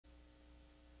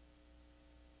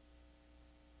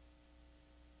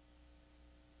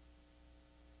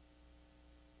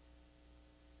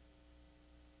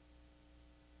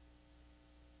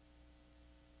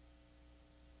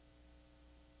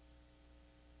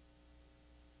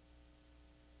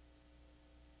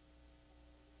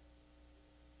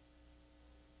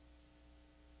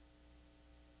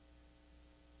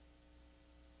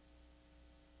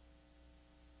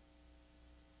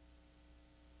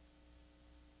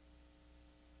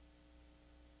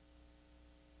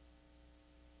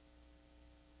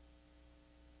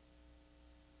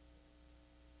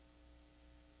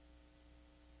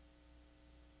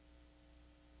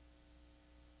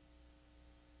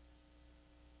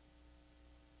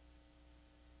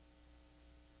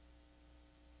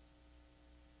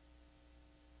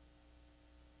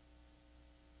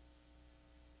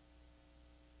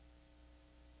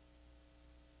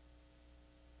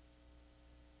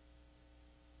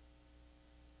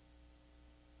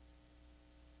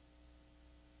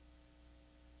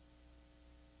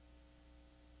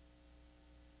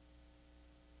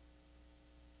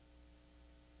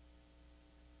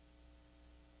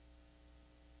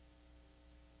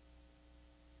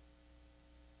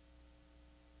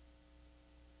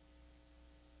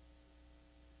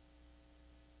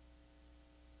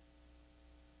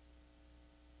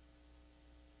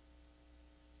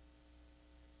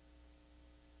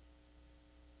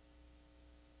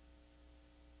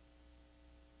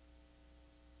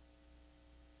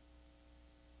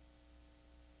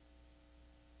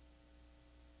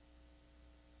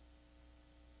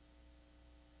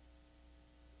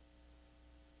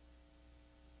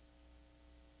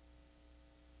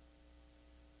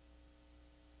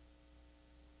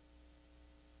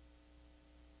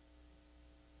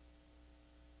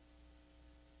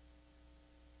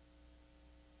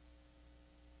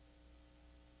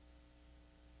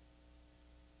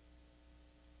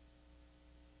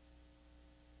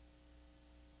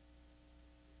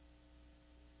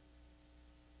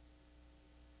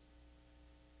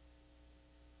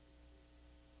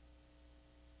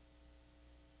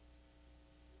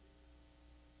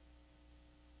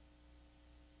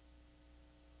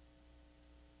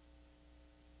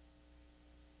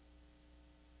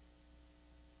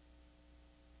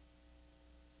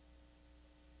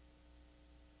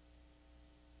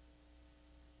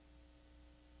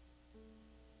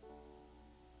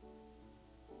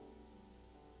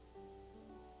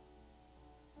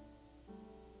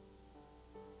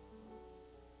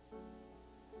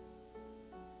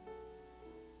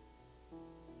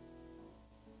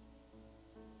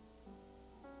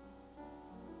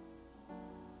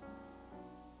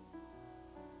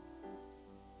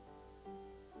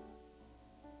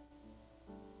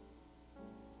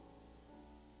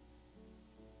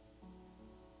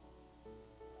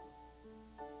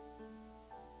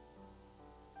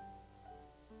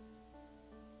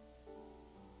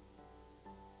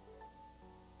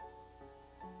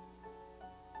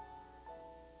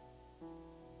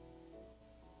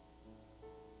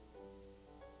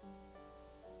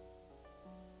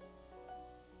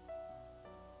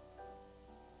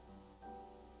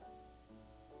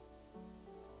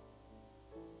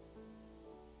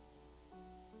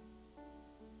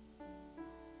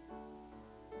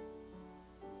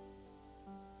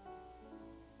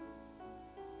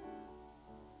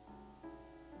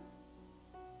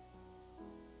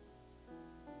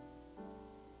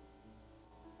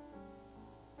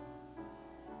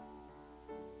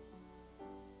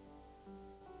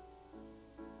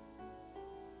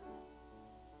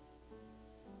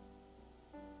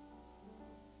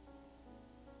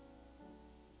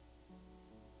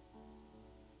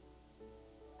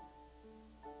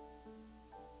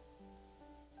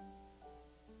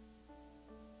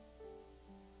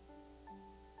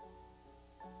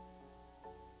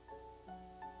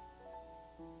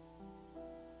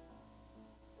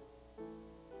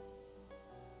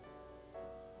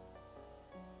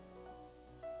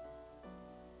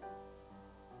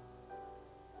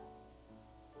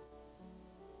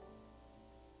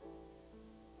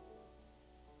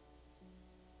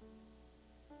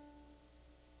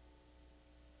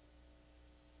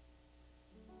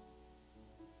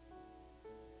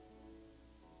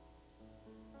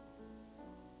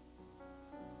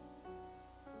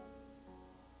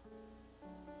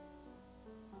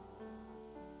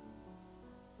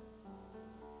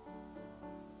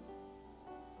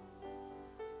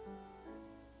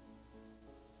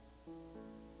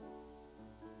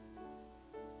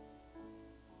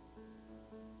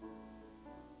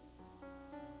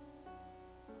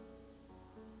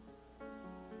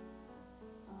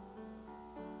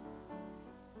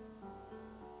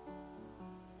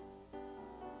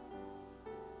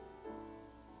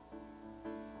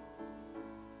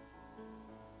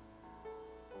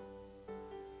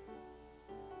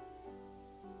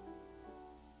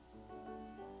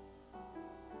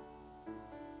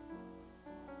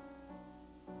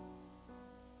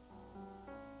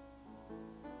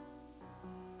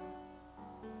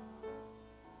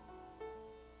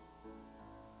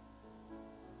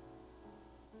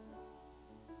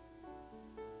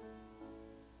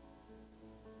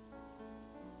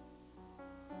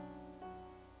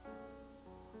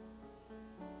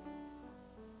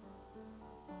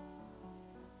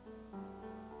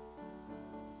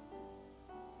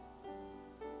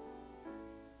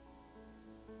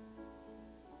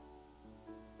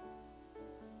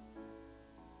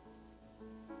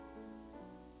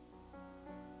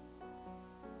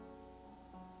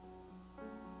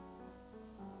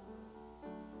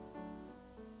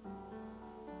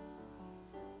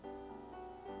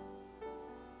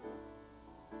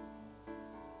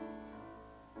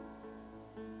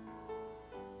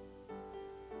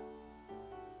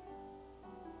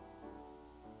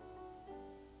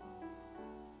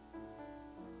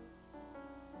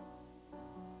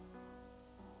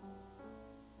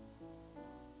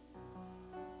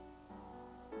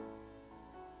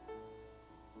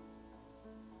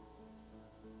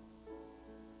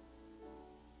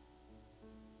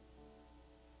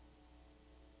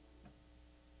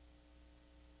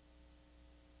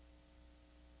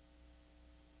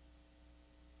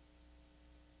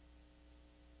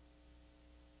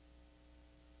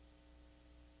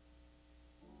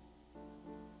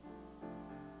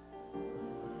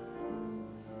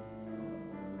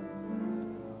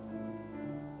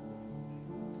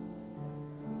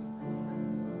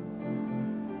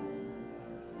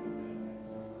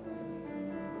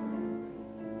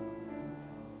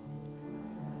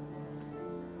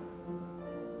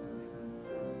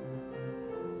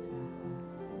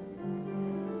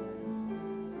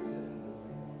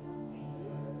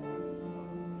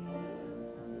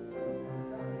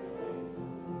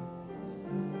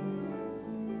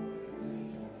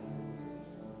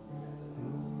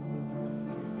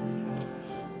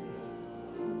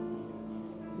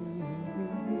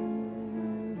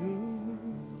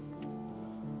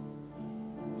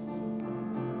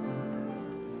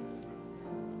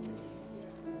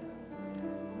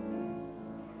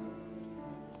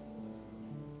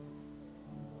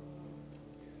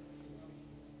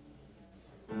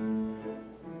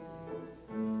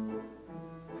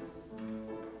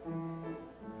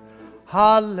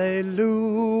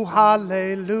Hallelujah,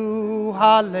 hallelujah,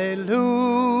 hallelujah,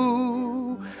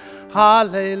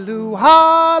 hallelujah,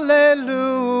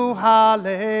 hallelujah,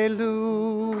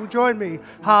 hallelujah. Join me.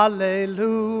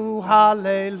 Hallelujah,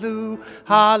 hallelujah,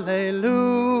 hallelujah,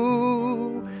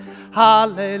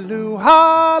 hallelujah,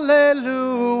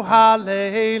 hallelujah,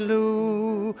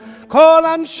 hallelujah. Kol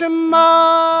anshama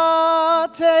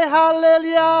te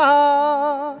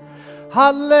hallelujah.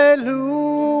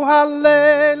 Hallelujah,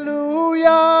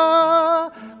 hallelujah.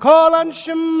 Kol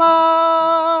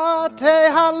anshama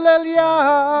te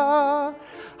hallelujah.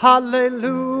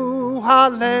 Hallelujah,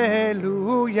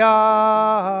 hallelujah.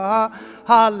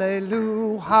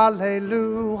 Hallelujah,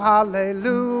 hallelujah,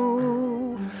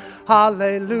 hallelujah.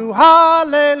 Hallelujah,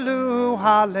 hallelujah,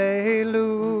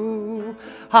 hallelujah.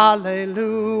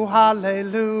 Hallelujah,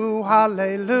 hallelujah,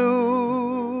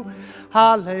 hallelujah.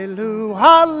 Hallelujah,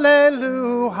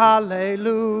 hallelujah,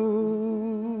 hallelujah.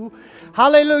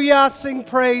 Hallelujah, sing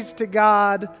praise to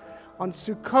God on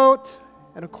Sukkot,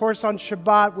 and of course on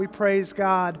Shabbat we praise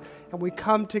God, and we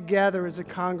come together as a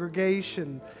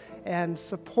congregation and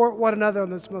support one another on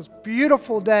this most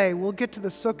beautiful day. We'll get to the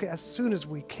Sukkah as soon as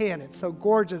we can. It's so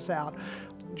gorgeous out.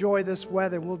 Enjoy this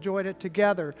weather. We'll enjoy it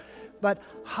together. But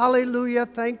hallelujah,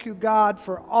 thank you, God,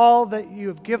 for all that you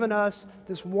have given us,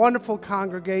 this wonderful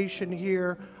congregation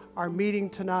here, our meeting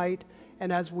tonight.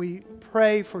 And as we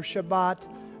pray for Shabbat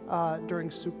during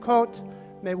Sukkot,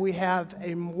 may we have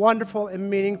a wonderful and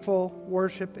meaningful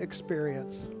worship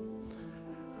experience.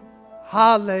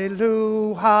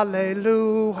 Hallelujah,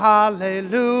 hallelujah,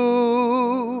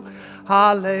 hallelujah.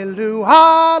 Hallelujah,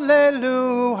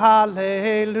 hallelujah,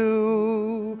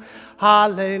 hallelujah.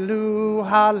 Hallelujah,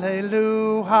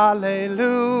 hallelujah,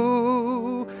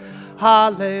 hallelujah.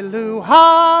 Hallelujah,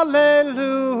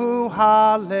 hallelujah,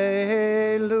 hallelujah.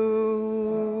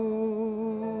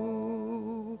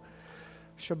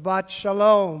 Shabbat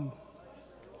shalom.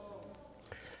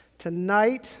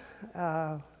 Tonight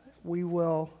we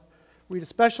will read a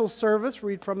special service,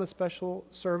 read from a special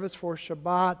service for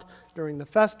Shabbat during the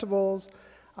festivals.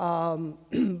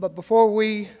 But before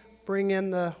we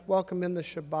welcome in the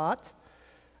Shabbat,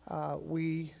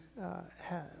 we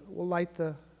will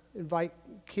invite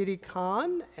Kitty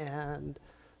Khan and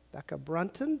Becca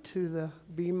Brunton to the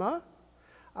Bima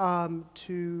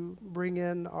to bring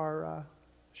in our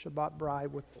Shabbat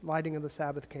bride with lighting of the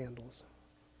Sabbath candles.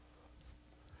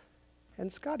 And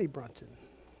Scotty Brunton.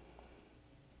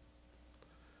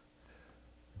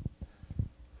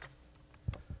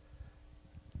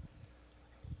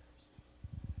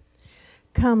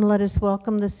 Come, let us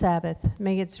welcome the Sabbath.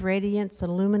 May its radiance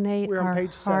illuminate our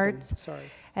hearts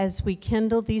as we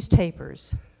kindle these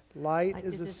tapers. Light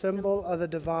is a symbol of the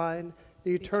divine.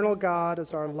 The eternal God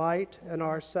is our light and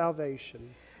our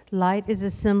salvation. Light is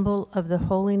a symbol of the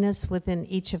holiness within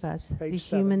each of us. The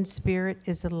human spirit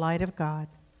is the light of God.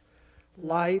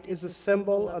 Light is a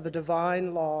symbol of the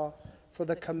divine law, for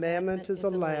the commandment is a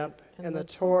lamp and the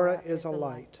Torah is a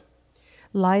light.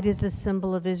 Light is a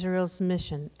symbol of Israel's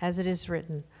mission, as it is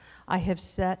written, I have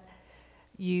set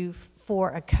you for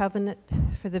a covenant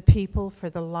for the people, for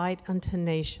the light unto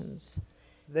nations.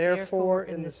 Therefore,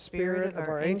 in the spirit of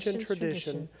our ancient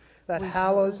tradition that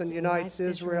hallows and unites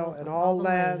Israel in all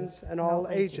lands and all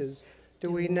ages,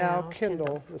 do we now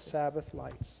kindle the Sabbath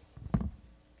lights.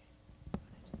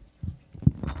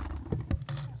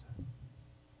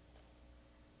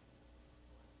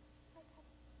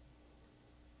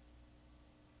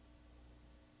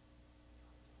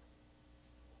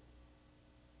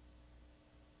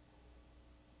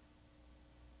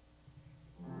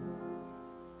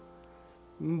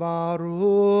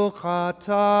 Baruch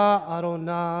atah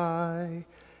Adonai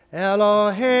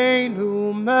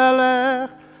Eloheinu melech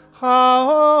haolam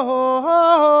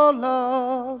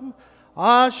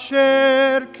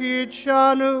asher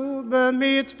kitshanu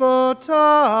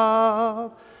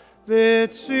b'mitzvotav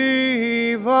v'tzivanu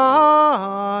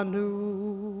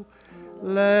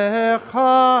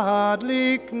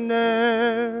lechadlik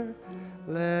ner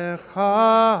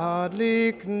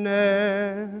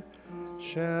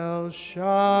Shel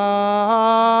Shabbat.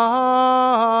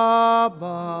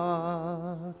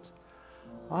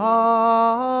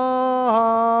 Amen.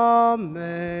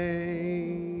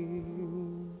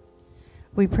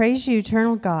 We praise you,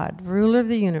 eternal God, ruler of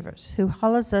the universe, who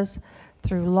hollows us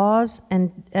through laws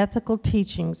and ethical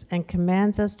teachings and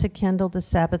commands us to kindle the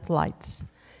Sabbath lights.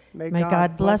 May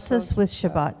God bless us with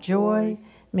Shabbat joy.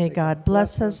 May God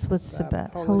bless us with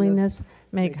Sabbath holiness.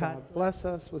 May God bless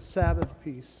us with Sabbath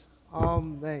peace.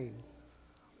 Amen.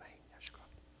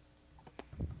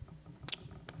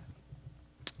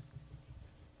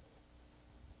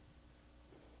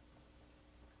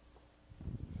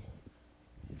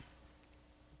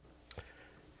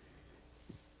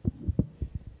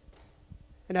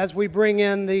 And as we bring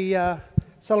in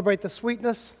celebrate the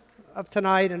sweetness of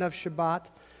tonight and of Shabbat,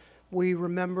 we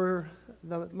remember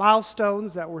the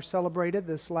milestones that were celebrated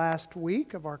this last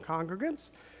week of our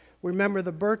congregants. We remember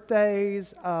the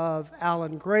birthdays of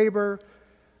Alan Graber,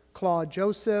 Claude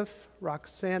Joseph,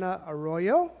 Roxana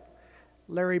Arroyo,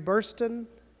 Larry Burston,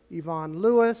 Yvonne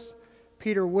Lewis,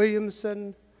 Peter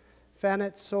Williamson,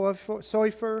 Fanet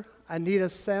Soifer, Anita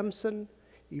Sampson,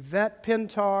 Yvette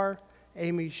Pintar,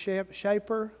 Amy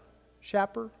Schapper,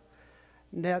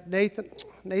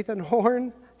 Nathan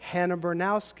Horn, Hannah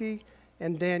Bernowski,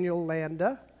 and Daniel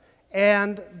Landa.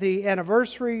 And the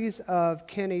anniversaries of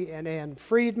Kenny and Ann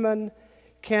Friedman,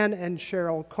 Ken and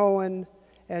Cheryl Cohen,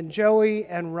 and Joey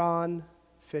and Ron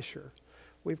Fisher.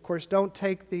 We, of course, don't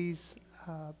take these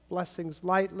blessings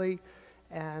lightly,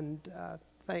 and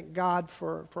thank God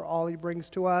for all He brings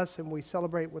to us, and we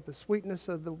celebrate with the sweetness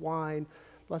of the wine.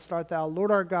 Blessed art thou,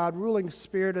 Lord our God, ruling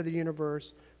Spirit of the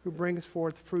universe, who brings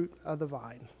forth fruit of the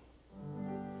vine.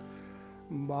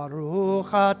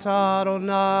 Baruch atah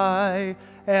Adonai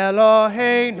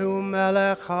Eloheinu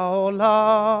melech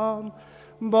haolam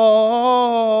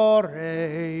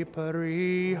borei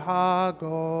peri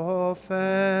hagofen.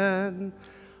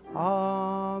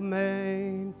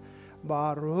 Amen.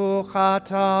 Baruch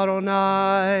atah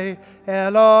Adonai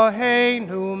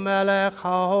Eloheinu melech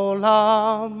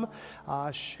haolam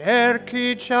asher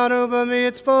kitshanu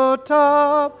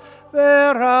b'mitzvotav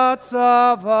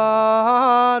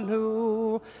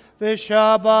v'ratzavanu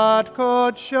v'shabbat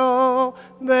kodsho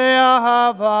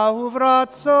v'ahava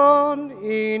uvratzon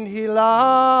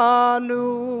inhilanu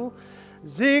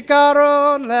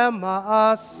zikaron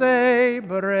lema'aseh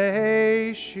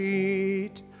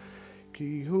bereshit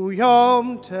ki hu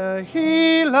yom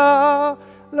tehila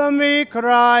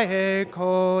lemikraye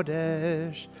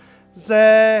kodesh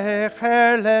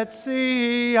zecher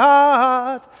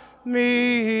letziat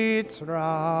Mitzrayim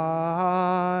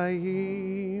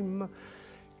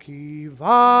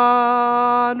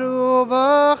kivanu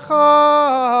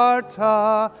v'charta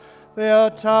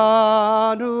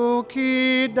ve'otanu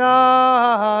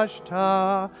kidashta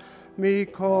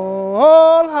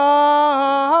mikol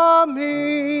ha'amim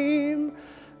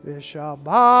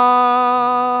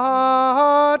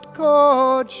v'shabbat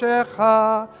kodshecha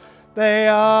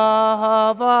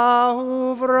be'ahava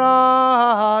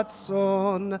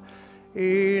uvratzon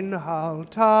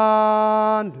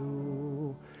inhaltanu.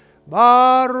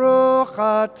 Baruch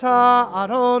atah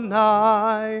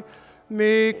Adonai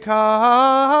mikadesh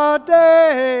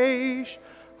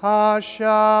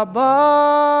hashabbat.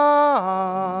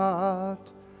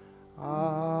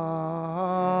 Amen.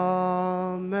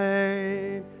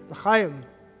 L'chaim.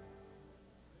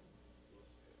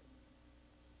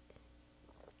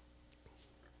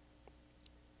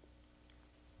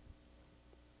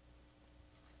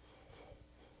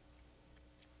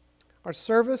 Our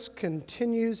service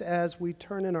continues as we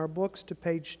turn in our books to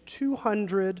page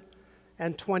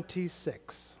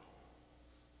 226.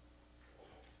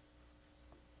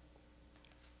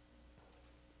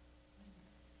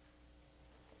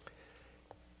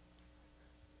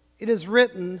 It is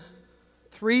written,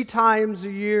 3 times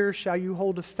a year shall you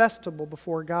hold a festival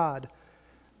before God,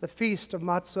 the feast of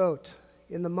Matzot,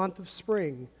 in the month of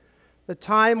spring, the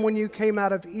time when you came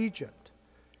out of Egypt,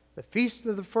 the feast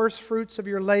of the first fruits of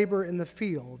your labor in the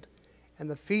field, and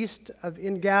the feast of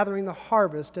ingathering the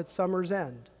harvest at summer's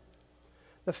end.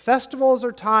 The festivals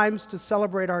are times to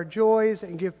celebrate our joys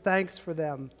and give thanks for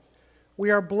them.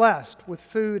 We are blessed with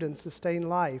food and sustained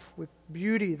life, with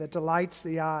beauty that delights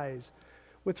the eyes,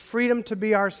 with freedom to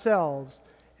be ourselves,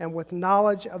 and with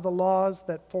knowledge of the laws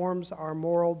that forms our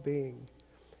moral being.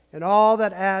 And all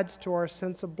that adds to our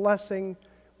sense of blessing,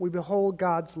 we behold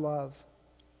God's love.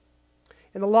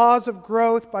 In the laws of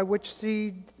growth by which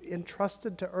seed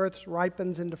entrusted to earth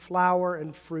ripens into flower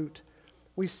and fruit,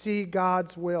 we see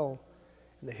God's will.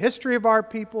 And the history of our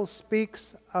people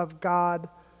speaks of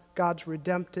God's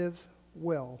redemptive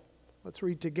will. Let's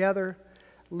read together.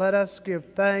 Let us give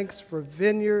thanks for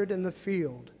vineyard in the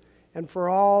field, and for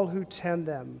all who tend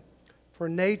them, for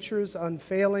nature's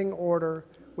unfailing order,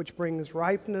 which brings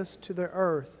ripeness to the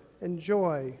earth and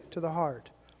joy to the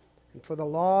heart, and for the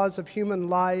laws of human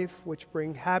life, which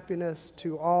bring happiness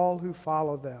to all who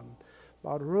follow them.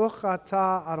 Baruch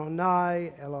atah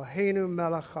Adonai Eloheinu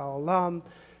melech haolam,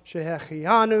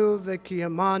 shehechianu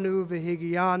v'kiyamanu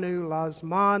v'higianu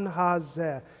lazman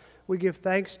hazeh. We give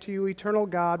thanks to you, eternal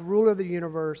God, ruler of the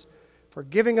universe, for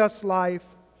giving us life,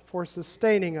 for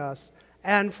sustaining us,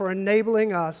 and for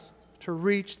enabling us to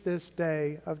reach this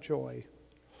day of joy.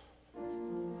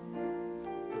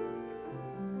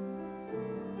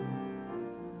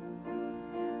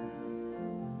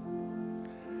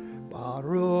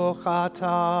 Baruch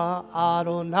atah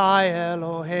Adonai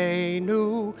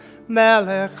Eloheinu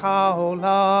melech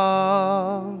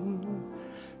haolam,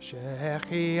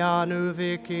 shehechianu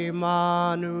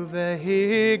v'kimanu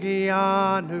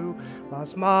v'higianu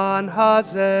lazman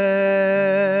hazeh.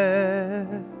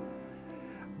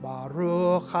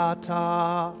 Baruch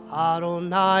atah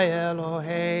Adonai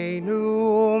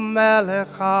Eloheinu melech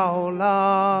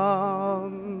haolam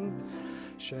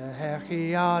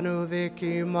shehechianu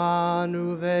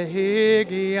v'kimanu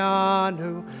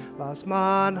v'higianu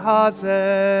lasman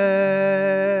hazeh.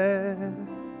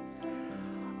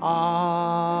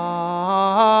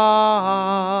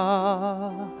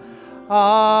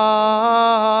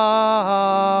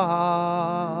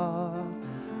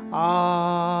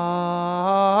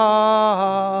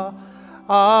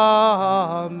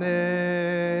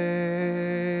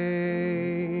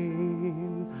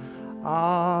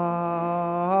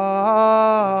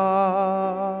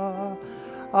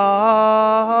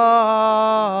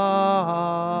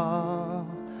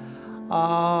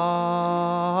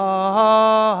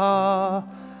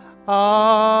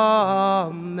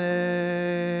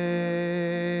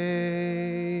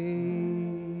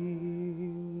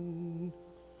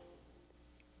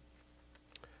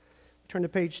 Turn to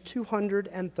page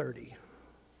 230.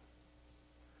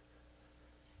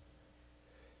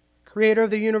 Creator of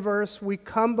the universe, we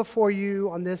come before you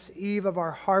on this eve of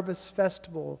our harvest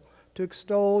festival to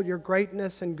extol your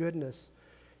greatness and goodness.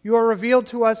 You are revealed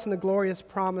to us in the glorious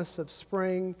promise of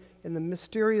spring, in the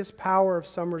mysterious power of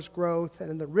summer's growth,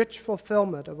 and in the rich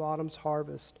fulfillment of autumn's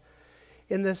harvest.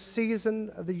 In this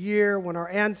season of the year when our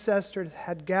ancestors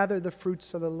had gathered the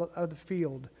fruits of the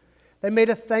field, they made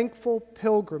a thankful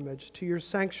pilgrimage to your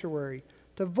sanctuary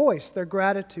to voice their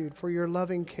gratitude for your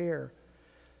loving care.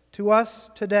 To us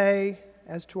today,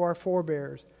 as to our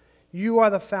forebears, you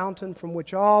are the fountain from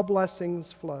which all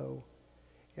blessings flow.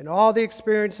 In all the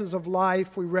experiences of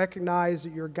life, we recognize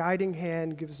that your guiding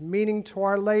hand gives meaning to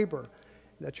our labor,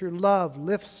 and that your love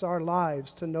lifts our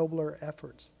lives to nobler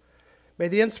efforts. May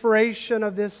the inspiration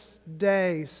of this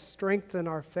day strengthen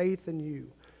our faith in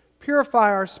you. Purify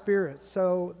our spirits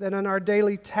so that in our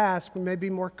daily task we may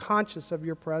be more conscious of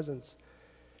your presence.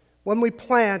 When we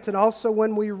plant and also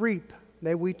when we reap,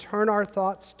 may we turn our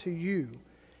thoughts to you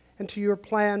and to your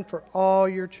plan for all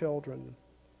your children.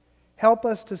 Help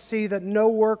us to see that no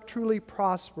work truly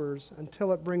prospers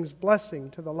until it brings blessing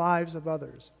to the lives of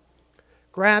others.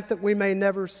 Grant that we may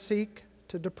never seek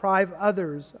to deprive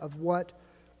others of what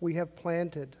we have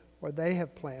planted or they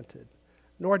have planted,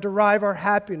 nor derive our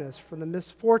happiness from the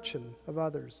misfortune of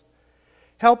others.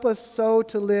 Help us so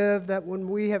to live that when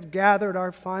we have gathered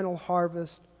our final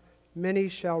harvest, many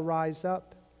shall rise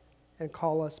up and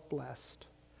call us blessed.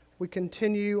 We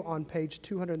continue on page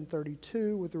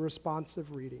 232 with the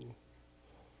responsive reading.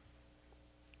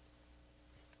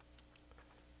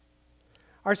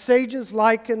 Our sages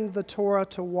likened the Torah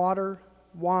to water,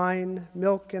 wine,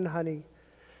 milk, and honey.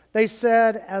 They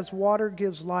said, as water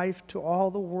gives life to all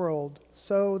the world,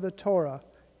 so the Torah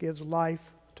gives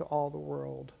life to all the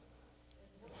world.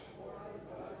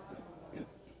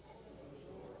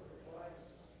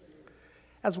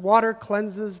 As water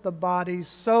cleanses the body,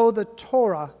 so the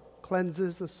Torah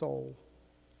cleanses the soul.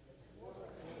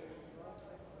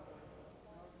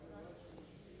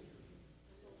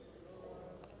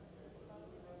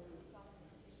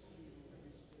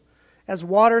 As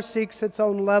water seeks its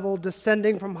own level,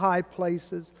 descending from high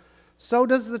places, so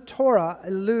does the Torah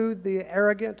elude the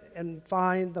arrogant and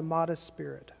find the modest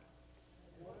spirit.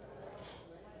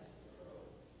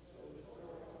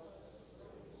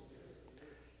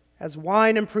 As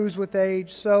wine improves with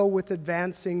age, so with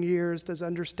advancing years does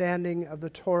understanding of the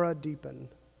Torah deepen.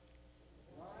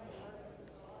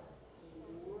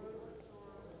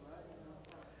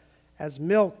 As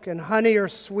milk and honey are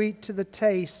sweet to the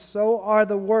taste, so are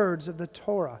the words of the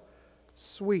Torah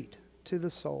sweet to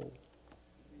the soul.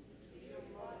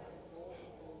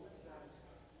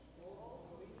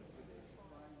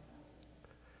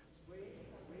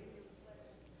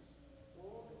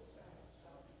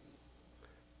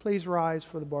 Please rise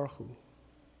for the Baruch Hu.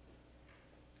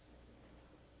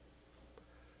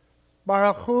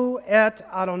 Baruch Hu et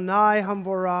Adonai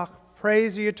Hamvorach.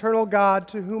 Praise the eternal God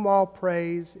to whom all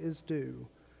praise is due.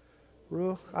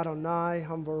 Ruch Adonai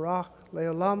Hamvorach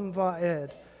Leolam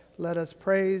Va'ed. Let us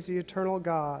praise the eternal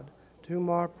God to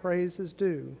whom our praise is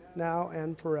due, now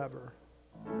and forever.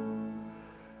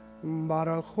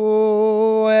 Baruch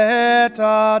Hu et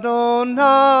Adonai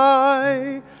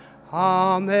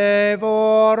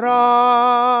Hamevorah.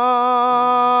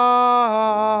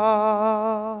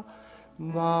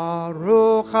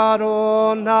 Baruch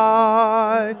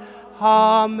Adonai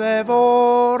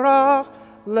Hamevorach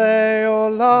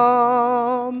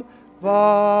Leolam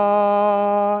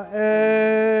Va'ed.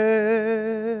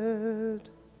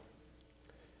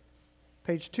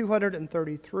 Page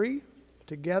 233,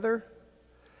 together.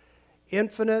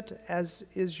 Infinite as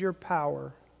is your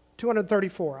power,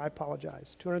 234, I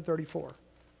apologize, 234.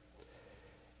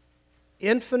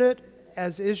 Infinite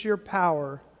as is your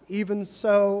power, even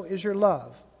so is your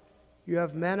love. You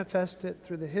have manifested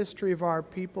through the history of our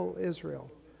people Israel.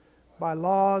 By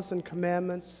laws and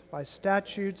commandments, by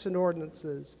statutes and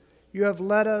ordinances, you have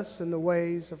led us in the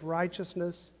ways of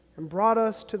righteousness and brought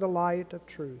us to the light of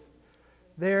truth.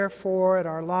 Therefore, at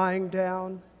our lying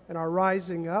down and our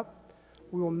rising up,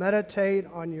 we will meditate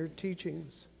on your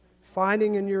teachings,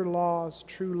 finding in your laws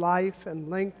true life and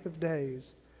length of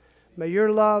days. May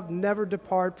your love never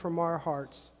depart from our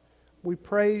hearts. We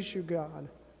praise you, God,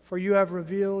 for you have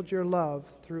revealed your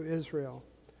love through Israel.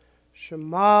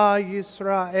 Shema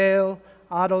Yisrael,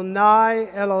 Adonai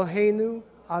Eloheinu,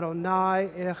 Adonai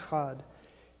Echad.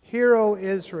 Hear, O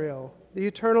Israel, the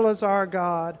Eternal is our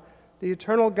God, the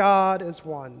Eternal God is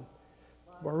one.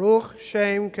 Baruch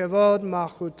Shem Kevod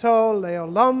Machuto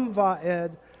Leolam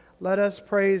Va'ed. Let us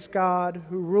praise God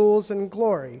who rules in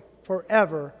glory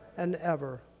forever and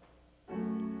ever.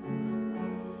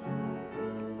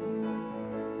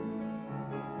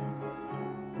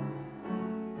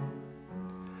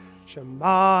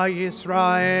 Shema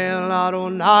Yisrael,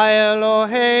 Adonai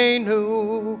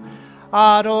Eloheinu,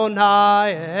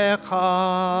 Adonai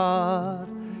Echad.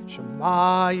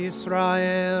 Shema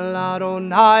Yisrael,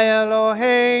 Adonai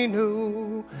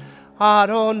Eloheinu,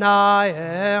 Adonai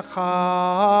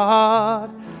Echad.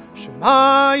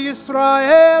 Shema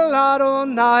Yisrael,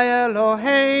 Adonai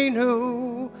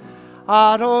Eloheinu,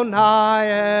 Adonai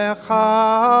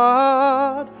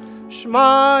Echad.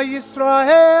 Shema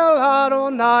Yisrael,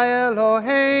 Adonai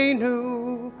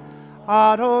Eloheinu,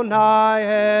 Adonai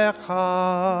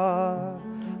Echad.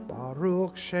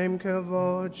 Baruch Shem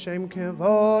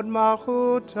Kevod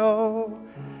Malchuto,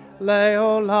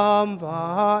 Leolam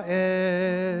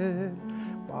Va'ed.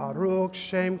 Baruch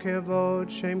Shem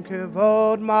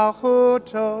Kevod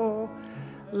Malchuto,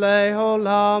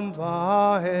 Leolam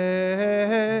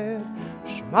Va'ed.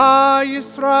 Shema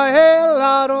Yisrael,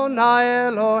 Adonai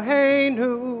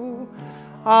Eloheinu,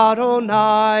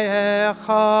 Adonai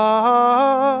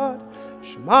Echad.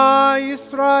 Shema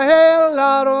Yisrael,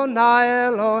 Adonai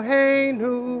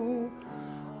Eloheinu,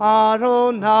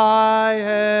 Adonai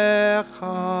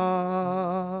Echad.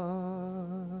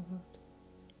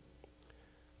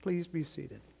 Please be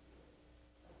seated.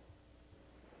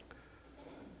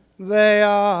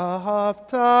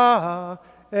 Ve'ahavta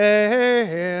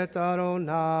et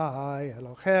Adonai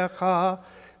Elohecha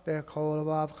b'chol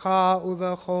vavcha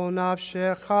u'v'chol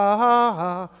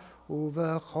nafshecha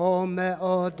u'v'chol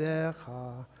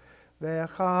me'odecha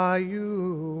v'chayu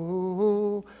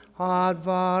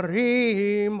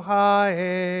hadvarim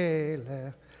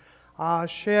ha'elech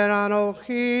asher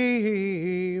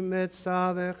anochi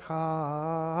mitzavecha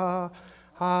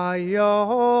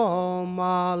hayom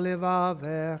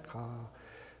alivavecha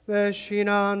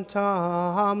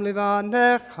Veshinantam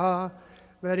livanecha,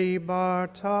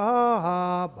 veribarta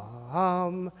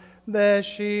bam,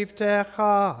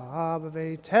 beshivtecha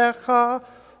b'veitecha,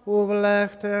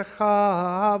 uvlechtecha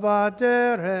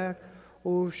baderech,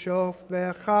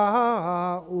 uvshofbecha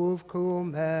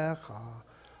uvkumecha,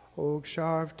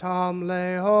 uksharvtam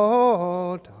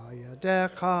lehot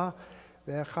ayadecha,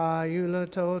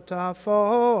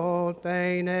 vechayulatotafot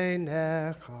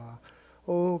beineinecha,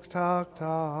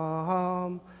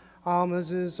 Uktaktam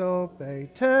Amazizo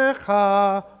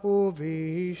Beitecha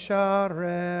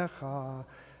Uvisharecha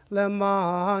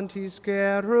Leman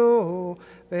Tiskeru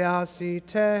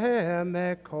Veasitem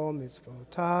Eko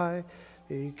Mitzvotai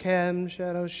Vikem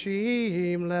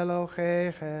Sheloshim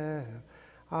Lelochechem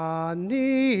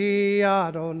Ani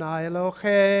Adonai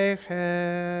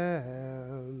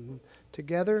Elochechem.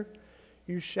 Together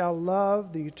you shall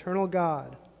love the eternal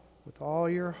God with all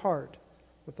your heart,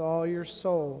 with all your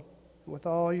soul, with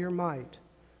all your might.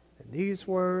 And these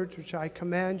words which I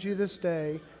command you this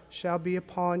day shall be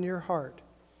upon your heart.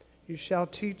 You shall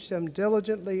teach them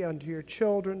diligently unto your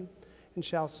children, and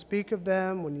shall speak of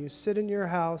them when you sit in your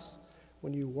house,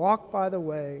 when you walk by the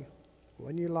way,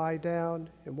 when you lie down,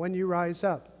 and when you rise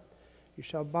up. You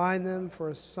shall bind them for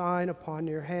a sign upon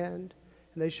your hand,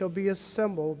 and they shall be a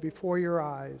symbol before your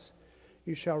eyes.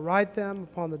 You shall write them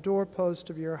upon the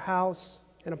doorpost of your house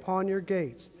and upon your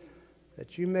gates,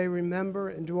 that you may remember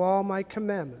and do all my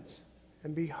commandments,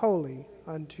 and be holy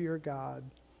unto your God.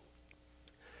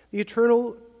 The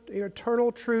eternal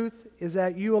truth is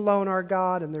that you alone are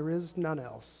God, and there is none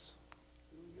else.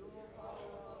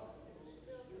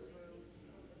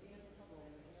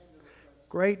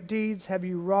 Great deeds have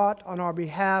you wrought on our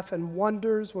behalf, and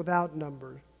wonders without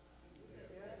number.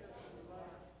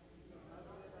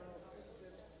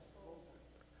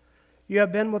 You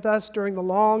have been with us during the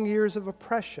long years of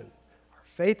oppression. Our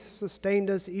faith sustained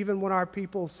us even when our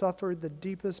people suffered the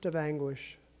deepest of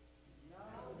anguish.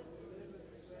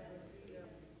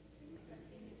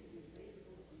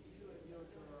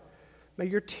 May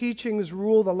your teachings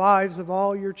rule the lives of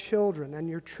all your children, and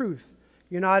your truth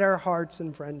unite our hearts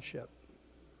in friendship.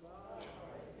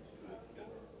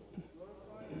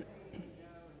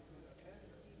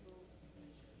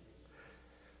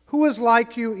 Who is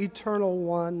like you, Eternal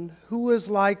One? Who is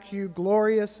like you,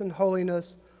 glorious in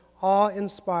holiness,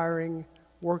 awe-inspiring,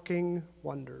 working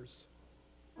wonders?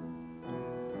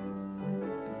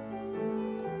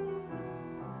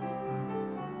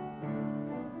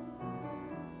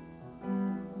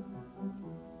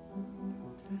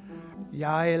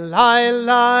 Ya la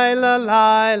la la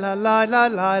la la la la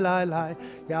la la la.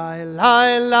 Ya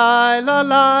la la la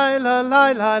la la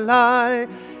la la la.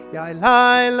 Ya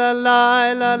la la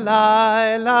la la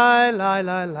la la la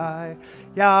la la.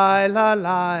 Ya la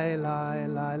la la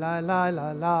la la la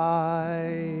la la.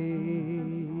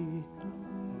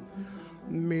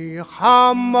 Mi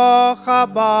chamocha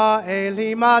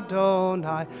ba'elim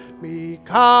Adonai, mi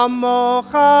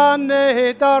kamocha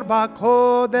nehedar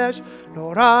b'kodesh,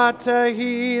 nora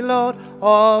tehilot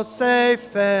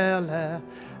osefele,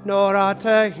 nora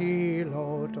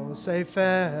tehilot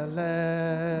osefele.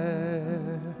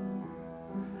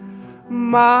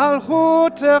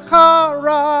 Malchutecha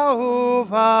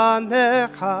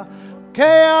ra'uvanecha,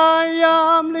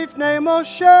 ke'ayam lifnei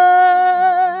Moshe.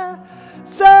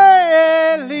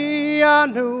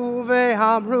 Ze'elianu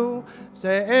ve'amru,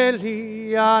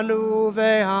 Ze'elianu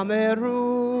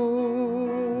ve'ameru.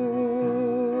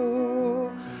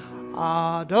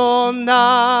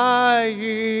 Adonai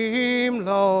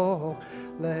yimloch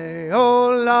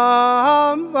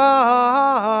le'olam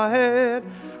va'ed.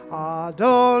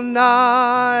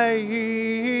 Adonai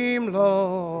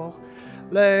yimloch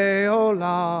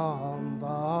le'olam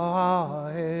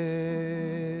va'ed.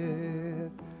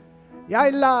 Ya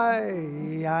lai,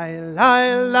 ya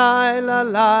lai, lai, la,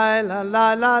 lai, la,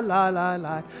 la, la, la, la,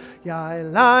 la. Ya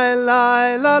lai,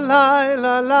 lai, la, lai,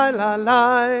 la, la, la,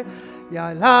 la.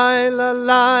 Ya lai, la,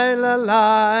 lai, la,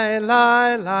 lai,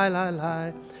 lai, lai, la,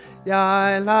 la.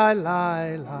 Ya lai,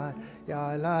 lai, lai,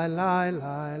 ya lai, lai,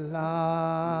 lai,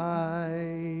 lai.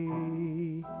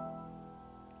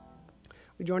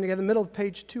 We join together in the middle of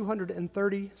page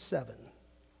 237.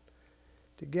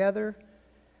 Together,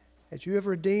 as you have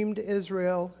redeemed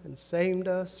Israel and saved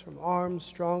us from arms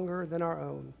stronger than our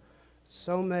own,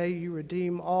 so may you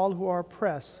redeem all who are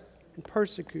oppressed and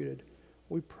persecuted.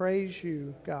 We praise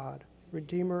you, God,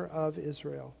 Redeemer of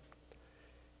Israel.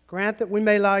 Grant that we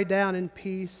may lie down in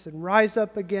peace and rise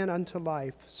up again unto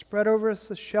life. Spread over us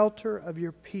the shelter of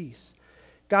your peace.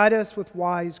 Guide us with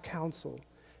wise counsel.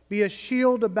 Be a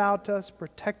shield about us,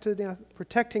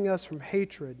 protecting us from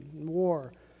hatred and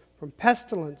war, from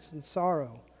pestilence and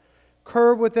sorrow.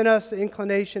 Curb within us the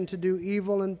inclination to do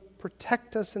evil and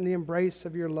protect us in the embrace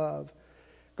of your love.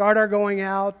 Guard our going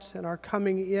out and our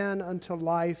coming in unto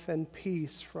life and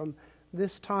peace from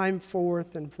this time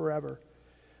forth and forever.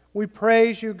 We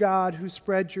praise you, God, who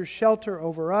spreads your shelter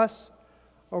over us,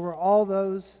 over all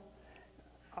those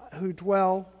who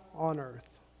dwell on earth.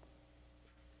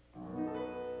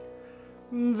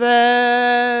 Veshamru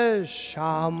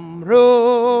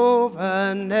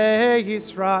v'nei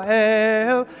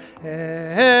Yisrael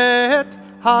et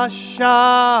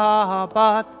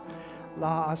ha-Shabbat,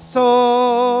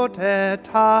 la'asot et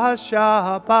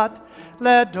ha-Shabbat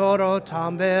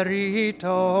ledorotam berit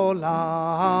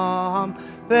olam.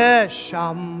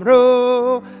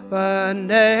 Veshamru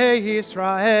v'nei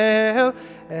Yisrael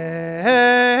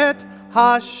et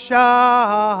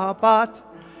ha-Shabbat,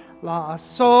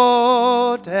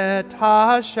 la'asot et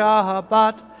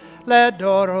ha-Shabbat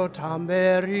ledorotam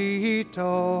berit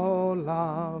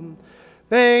olam.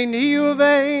 Beini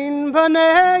uvein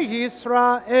b'nei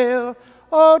Yisrael,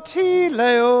 oti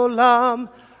leolam,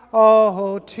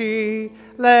 oti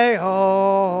leolam.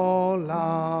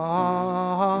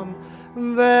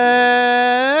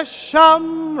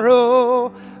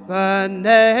 Veshamru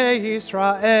b'nei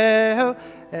Yisrael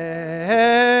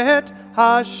et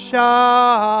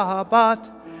ha-Shabbat,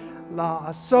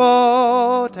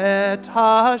 la'asot et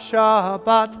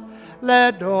ha-Shabbat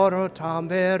ledorotam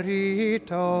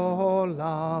berit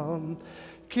olam.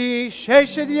 Ki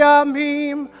sheshet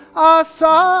yamim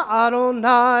asa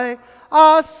Adonai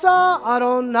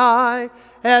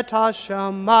et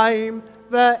ha-shamayim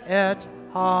ve'et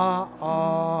ha'aretz.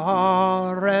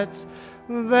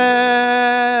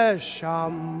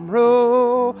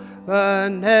 Veshamru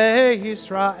b'nei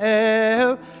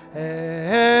Yisrael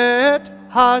et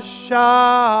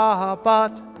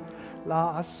ha-Shabbat,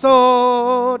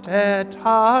 לעשות את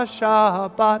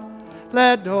השבת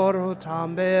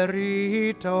לדורותם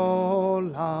ברית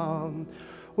עולם.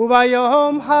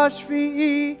 וביום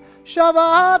השביעי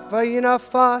שבת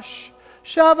וינפש,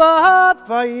 שבת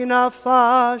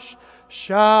וינפש,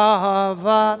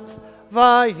 שבת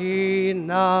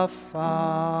וינפש.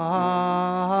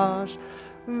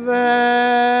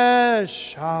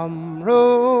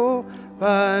 ושמרו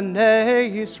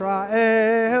בני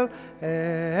ישראל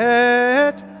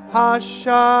את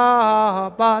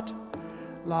השבת,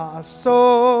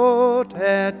 לעשות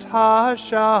את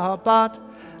השבת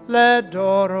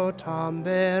לדורותם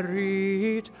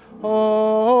ברית olam.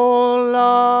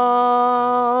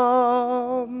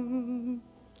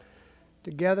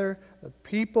 Together, the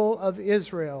people of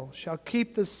Israel shall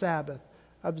keep the Sabbath,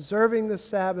 observing the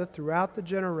Sabbath throughout the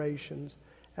generations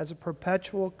as a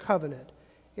perpetual covenant.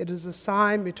 It is a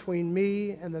sign between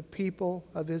me and the people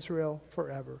of Israel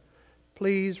forever.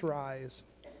 Please rise.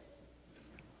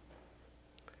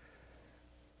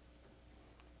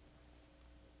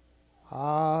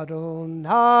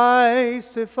 Adonai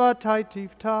sifatai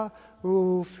tifta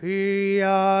ufi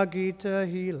agita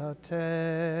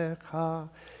hilatecha.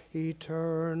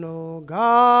 Eternal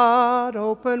God,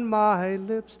 open my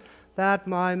lips that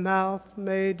my mouth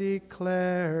may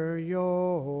declare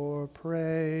your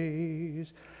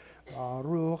praise.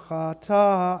 Baruch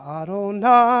atah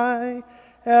Adonai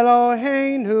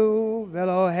Eloheinu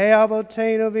v'Elohei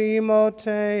avoteinu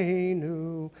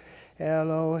v'imotenu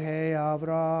Elohei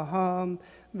Avraham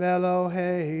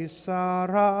v'Elohei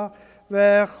Sarah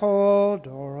v'chol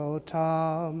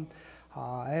dorotam.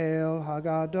 Ha'el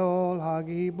hagadol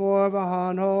hagibor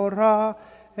v'hanora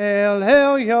El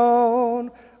Elyon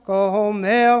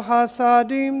Gomel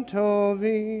hasadim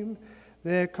tovim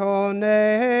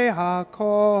v'konei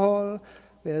hakol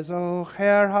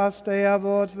v'zocher hasdei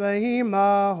avot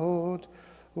v'imahot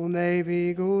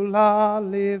u'mevi gula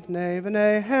livnei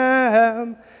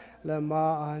v'neihem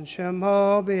למען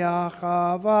שמו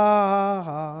ביחווה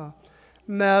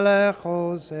מלך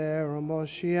עוזר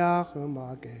ומושיח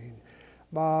ומגן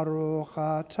ברוך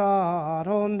אתה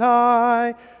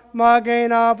אדוני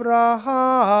מגן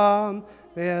אברהם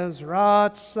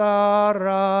ועזרת שרה.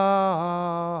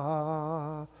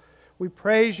 We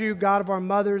praise you, God of our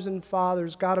mothers and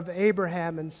fathers, God of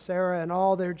Abraham and Sarah and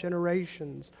all their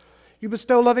generations. You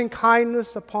bestow loving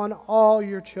kindness upon all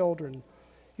your children.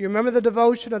 You remember the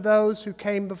devotion of those who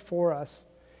came before us.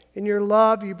 In your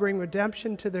love, you bring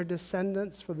redemption to their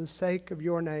descendants for the sake of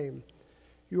your name.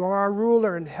 You are our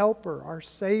ruler and helper, our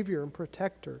Savior and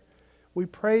protector. We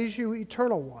praise you,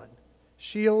 Eternal One,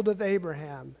 shield of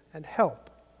Abraham and help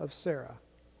of Sarah.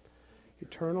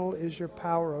 Eternal is your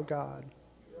power, O God.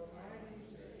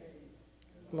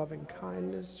 Loving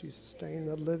kindness, you sustain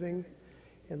the living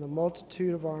in the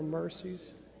multitude of our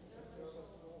mercies.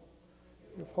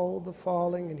 Uphold the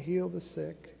falling and heal the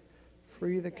sick,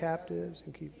 free the captives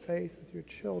and keep faith with your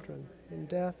children in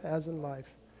death as in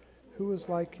life. Who is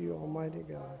like you, Almighty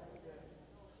God,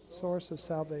 source of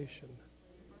salvation?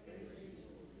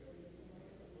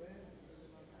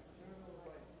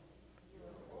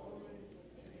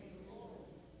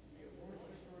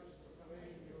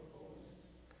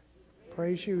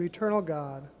 Praise you, eternal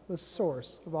God, the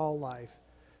source of all life.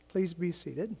 Please be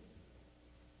seated.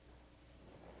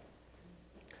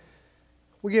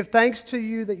 We give thanks to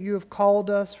you that you have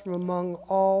called us from among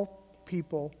all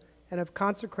people and have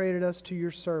consecrated us to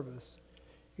your service.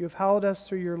 You have held us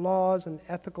through your laws and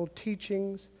ethical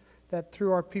teachings, that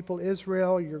through our people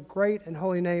Israel, your great and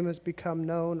holy name has become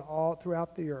known all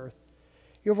throughout the earth.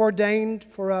 You have ordained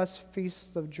for us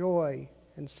feasts of joy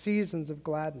and seasons of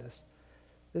gladness,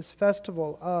 this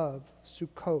festival of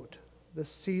Sukkot, the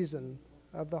season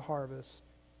of the harvest.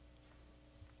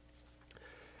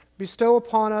 Bestow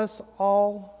upon us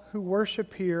all who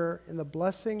worship here in the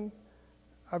blessing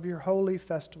of your holy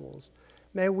festivals.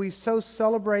 May we so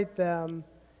celebrate them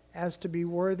as to be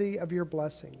worthy of your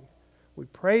blessing. We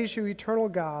praise you, eternal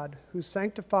God, who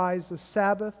sanctifies the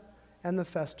Sabbath and the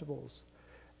festivals.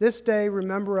 This day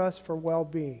remember us for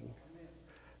well-being.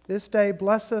 This day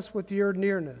bless us with your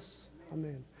nearness.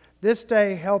 Amen. This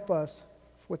day help us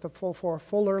for a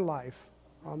fuller life.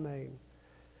 Amen.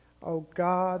 O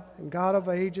God and God of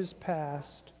ages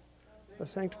past,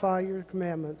 sanctify your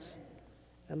commandments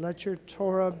and let your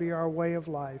Torah be our way of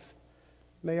life.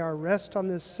 May our rest on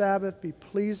this Sabbath be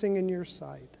pleasing in your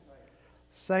sight.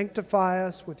 Sanctify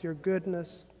us with your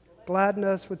goodness, gladden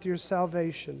us with your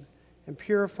salvation, and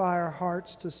purify our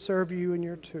hearts to serve you in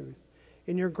your truth.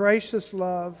 In your gracious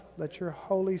love, let your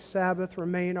holy Sabbath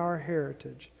remain our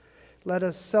heritage. Let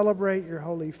us celebrate your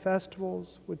holy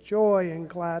festivals with joy and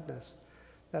gladness.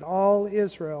 that all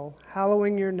Israel,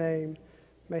 hallowing your name,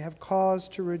 may have cause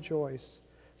to rejoice.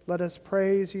 Let us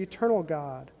praise the eternal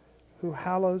God, who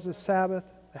hallows the Sabbath,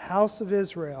 the house of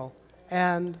Israel,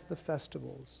 and the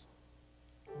festivals.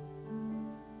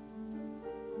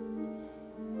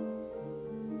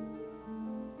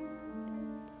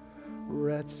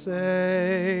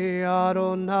 Retzei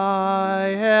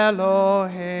Adonai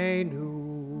Eloheinu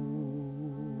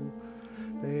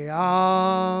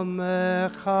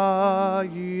Ve'amecha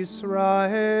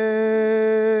Yisrael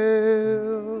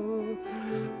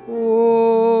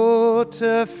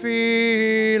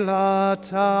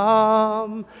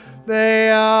U'tefilatam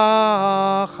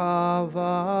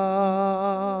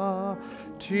Be'achava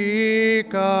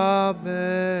Tikabel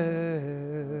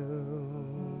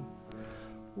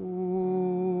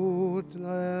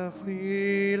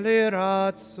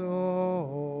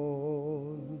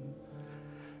Liratzon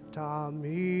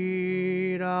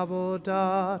Tamid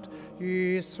Avodat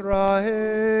Yisrael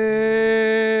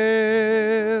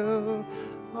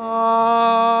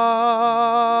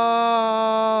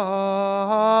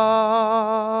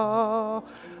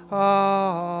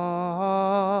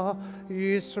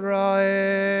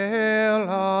Yisrael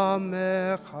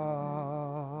Amecha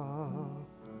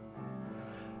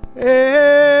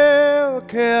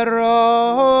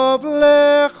Kerov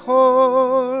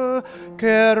lechol,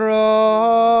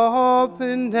 kerov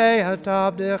pnei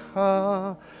abdecha,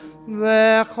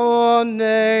 vechonenu,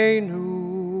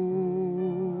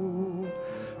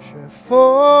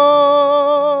 shefoch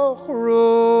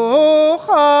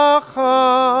ruchacha,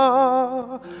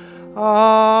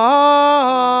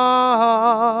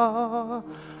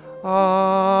 aleinu.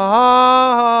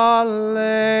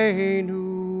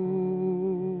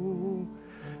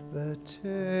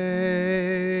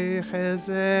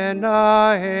 V'techezena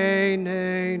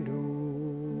einenu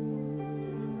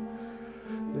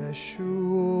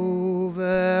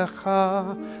v'shuvecha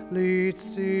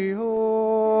l'Tzion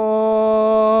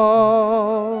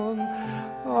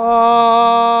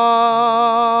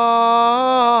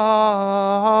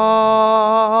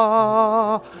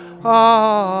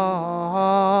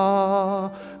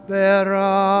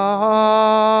berachamim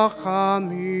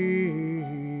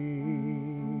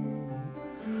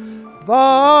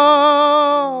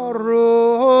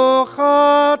Baruch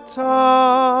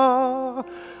atah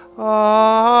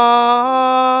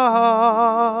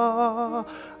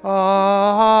Adonai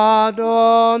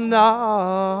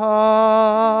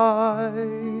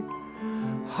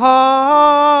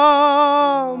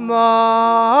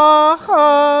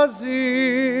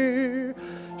HaMachazir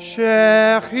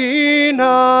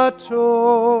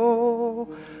Shechinato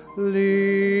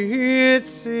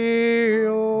L'Tzion.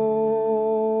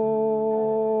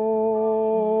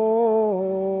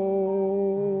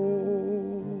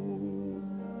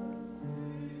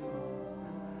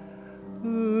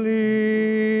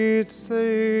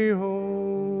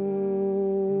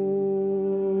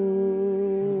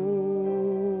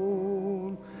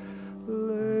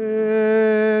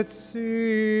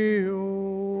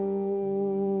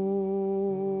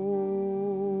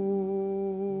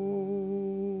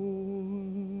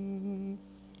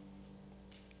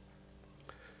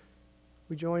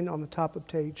 We join on the top of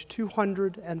page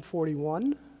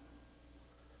 241,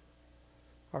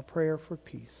 our prayer for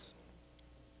peace.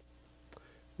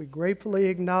 We gratefully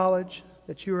acknowledge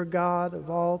that you are God of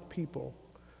all people,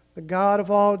 the God of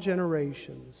all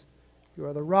generations. You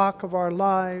are the rock of our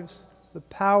lives, the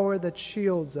power that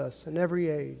shields us in every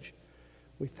age.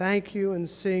 We thank you and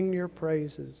sing your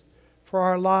praises for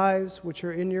our lives which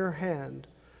are in your hand,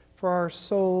 for our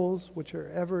souls which are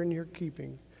ever in your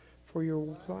keeping, for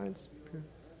your signs.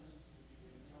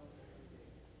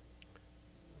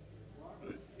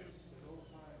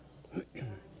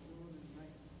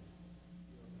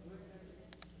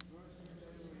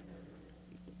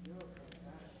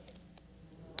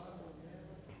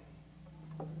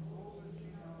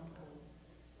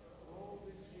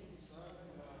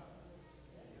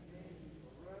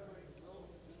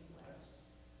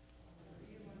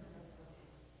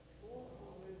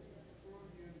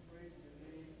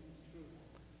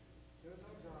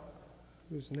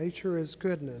 Whose nature is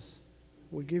goodness,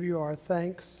 we give you our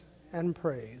thanks and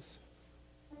praise.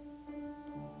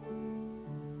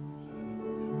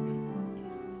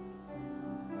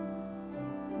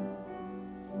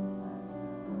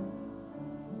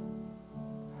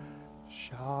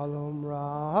 Shalom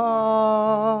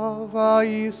Rav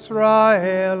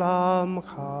Yisrael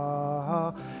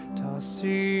Amcha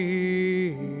Tasim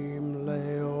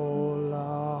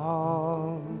Leolam.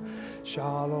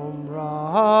 Shalom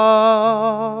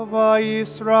Rav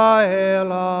Yisrael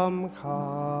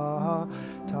Amcha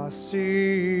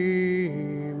tasim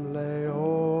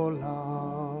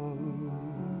leolam.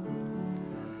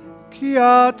 Ki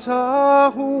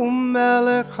ata hu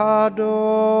melech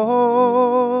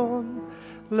adon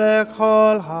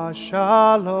lechol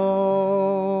hashalom.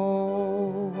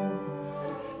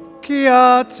 Ki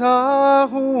ata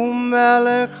hu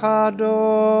melech adon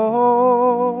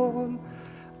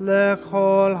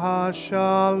lechol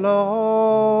hashalom.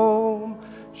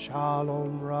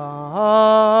 Shalom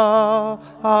Ra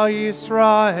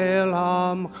Yisrael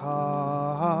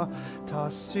Amcha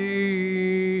tasim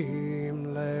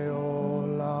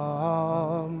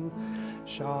leolam.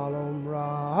 Shalom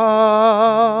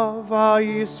Rav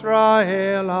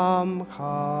Yisrael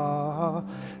Amcha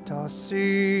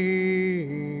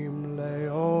tasim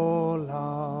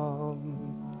leolam.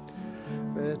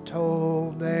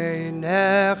 V'tov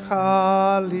beinecha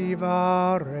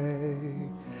livarei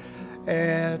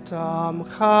et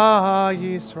Amcha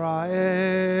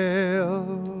Yisrael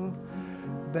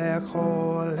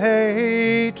bechol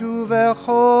heit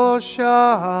uvechol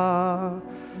shah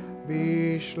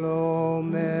bishlomecha.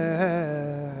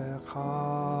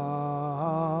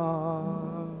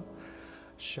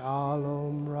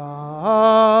 Shalom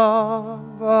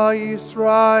Rav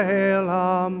Yisrael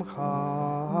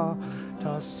Amcha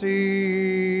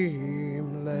tasim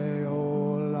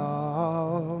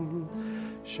leolam.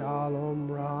 Shalom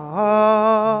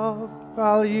Rav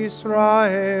al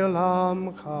Yisrael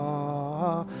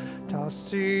Amcha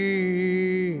tasim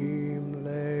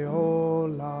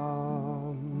leolam.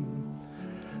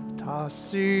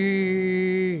 Tasim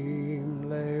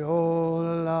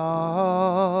leolam.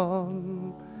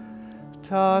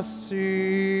 Tasim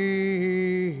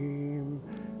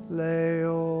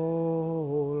leolam.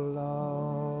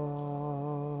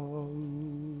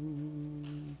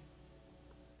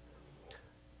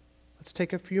 Let's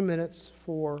take a few minutes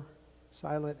for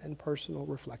silent and personal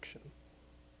reflection.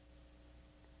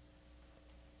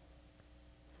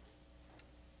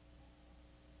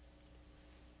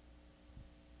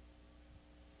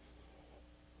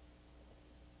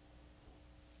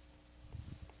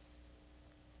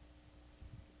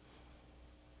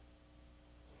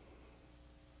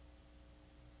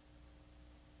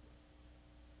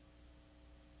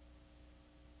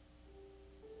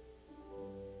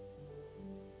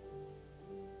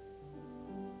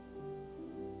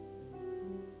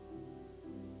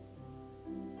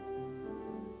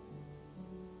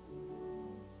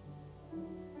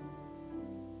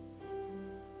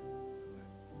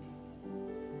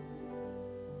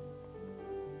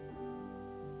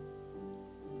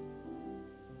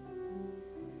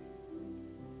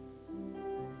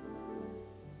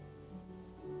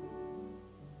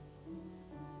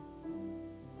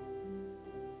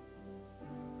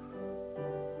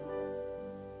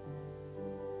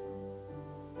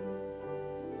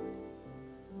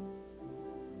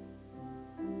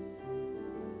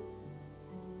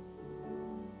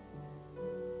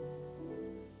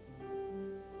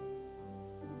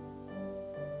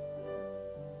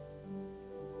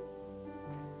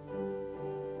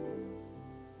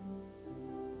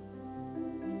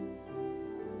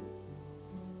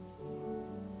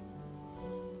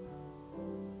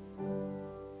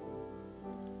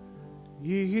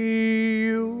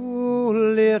 Yiyu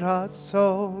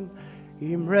liratzon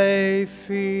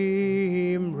imrefi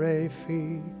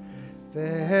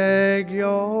vehegyon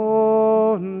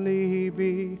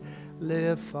libi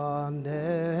lefanecha.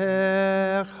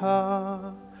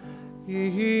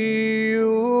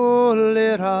 Yiyu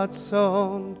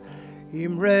liratzon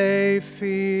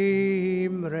imrefi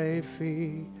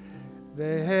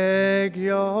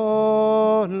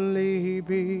vehegyon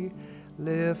libi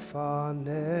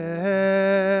lefanecha.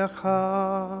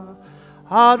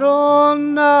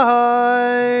 Adonai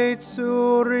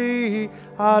tzuri,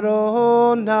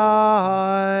 Adonai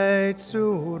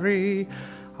tzuri,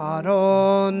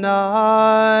 Adonai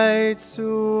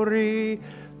tzuri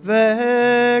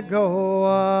vegoali.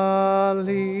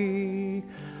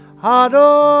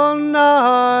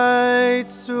 Adonai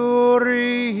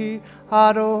tzuri,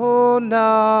 Adonai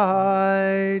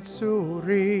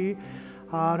tzuri,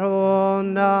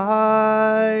 Adonai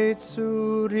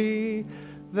tzuri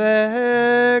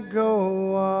vegoali.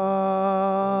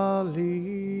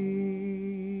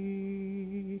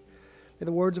 May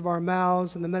the words of our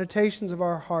mouths and the meditations of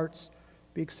our hearts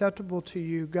be acceptable to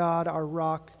you, God, our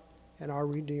rock and our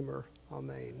Redeemer.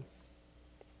 Amen.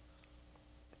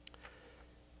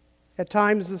 At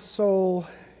times the soul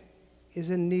is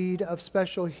in need of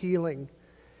special healing,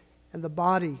 and the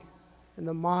body and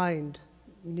the mind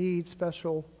need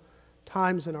special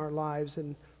times in our lives.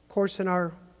 And of course, in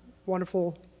our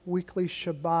wonderful weekly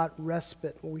Shabbat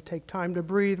respite. When we take time to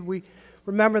breathe, we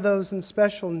remember those in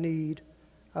special need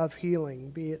of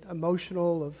healing, be it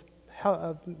emotional, of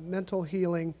mental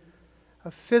healing,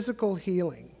 of physical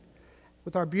healing.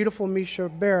 With our beautiful Misha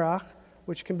Berach,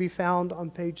 which can be found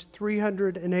on page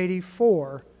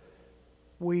 384,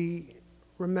 we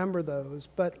remember those.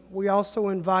 But we also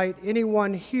invite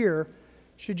anyone here,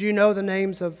 should you know the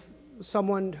names of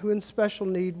someone who in special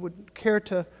need would care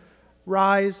to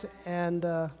rise and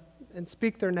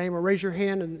speak their name, or raise your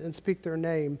hand and speak their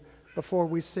name before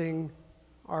we sing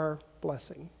our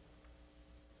blessing.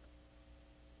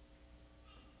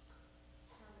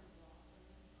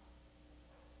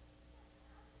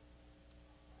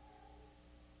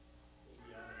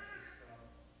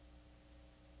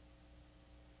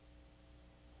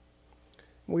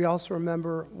 We also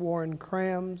remember Warren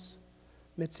Krams,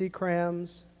 Mitzi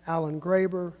Krams, Alan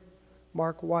Graber,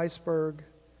 Mark Weisberg,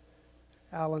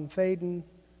 Alan Faden,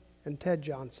 and Ted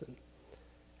Johnson,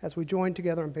 as we join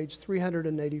together on page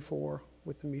 384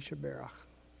 with the Misha Berach.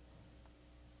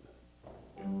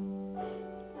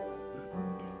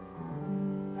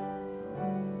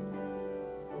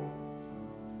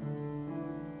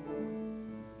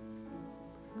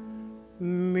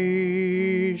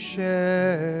 Misha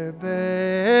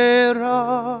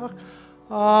Berach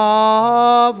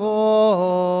Avotenu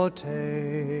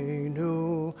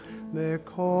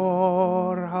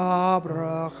Mekor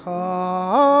habracha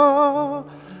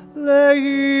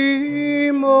leimotenu.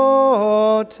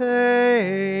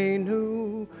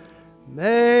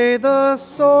 May the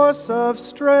source of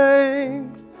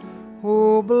strength,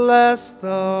 who bless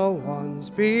the ones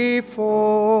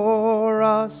before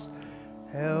us,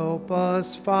 help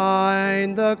us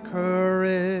find the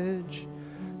courage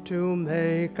to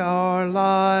make our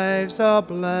lives a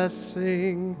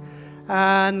blessing,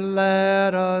 and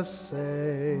let us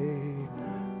say,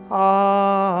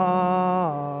 Amen.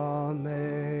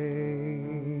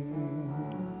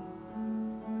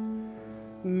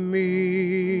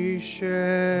 Mishe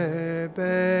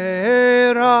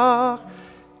Berach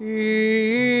imotenu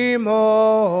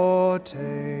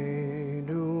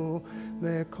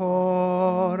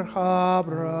mekor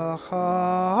habracha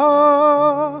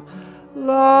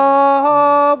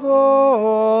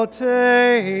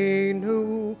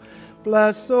lavotenu.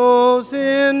 Bless those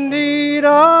in need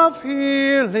of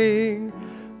healing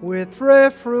with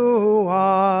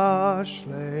refuah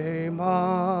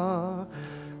shlema,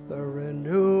 the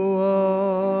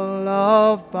renewal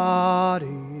of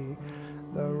body,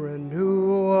 the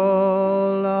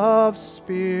renewal of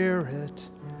spirit,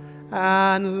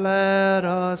 and let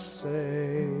us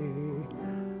say,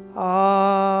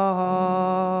 Amen.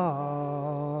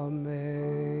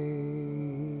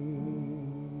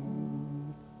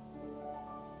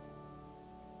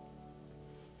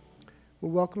 We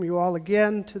welcome you all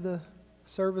again to the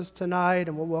service tonight,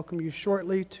 and we'll welcome you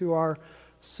shortly to our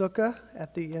Sukkah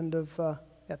at the end of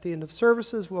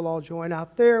services. We'll all join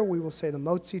out there. We will say the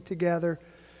Motzi together.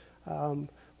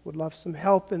 Would love some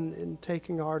help in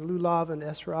taking our lulav and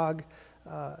esrog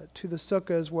to the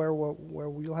sukkahs, where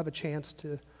we'll have a chance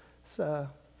to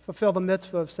fulfill the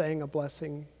mitzvah of saying a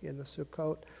blessing in the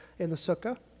sukkah.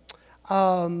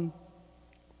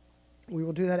 We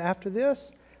will do that after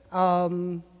this.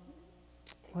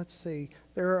 Let's see.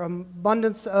 There are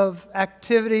abundance of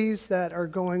activities that are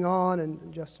going on,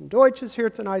 and Justin Deutsch is here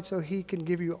tonight, so he can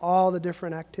give you all the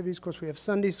different activities. Of course, we have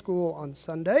Sunday school on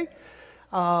Sunday.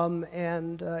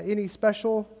 And any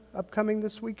special upcoming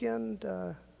this weekend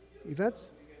events?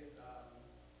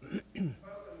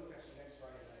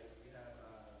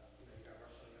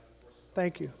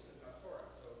 Thank you.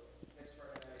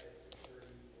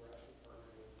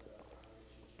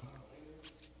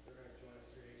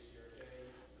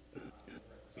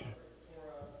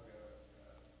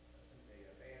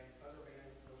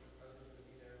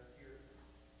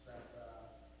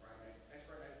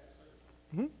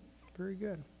 Very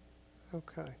good.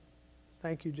 Okay.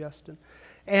 Thank you, Justin.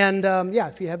 And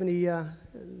if you have any, you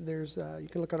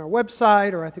can look on our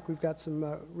website, or I think we've got some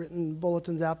written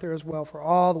bulletins out there as well for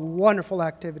all the wonderful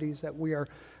activities that we are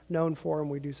known for, and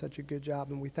we do such a good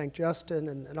job. And we thank Justin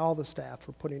and all the staff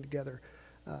for putting together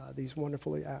these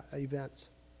wonderful events.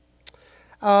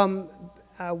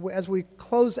 As we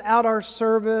close out our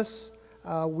service,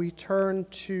 we turn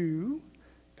to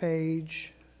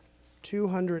page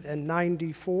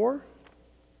 294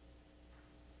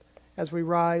 as we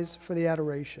rise for the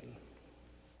adoration.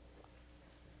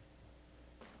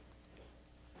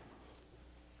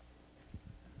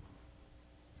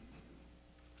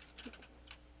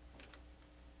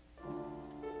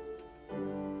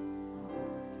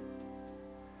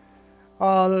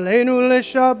 Aleinu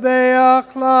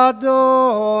leshabeach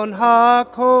ladon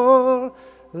hakol,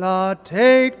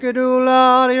 lateit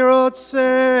gedula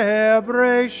lirotze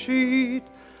breshit,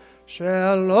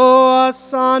 shelo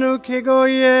asanu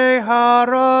kigoye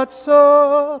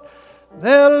haratzot,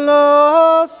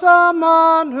 velo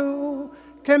samanu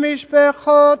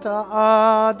kemishpechot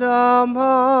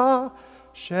ha'adama,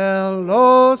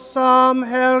 shelo sam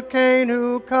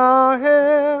helkeinu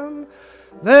kahem,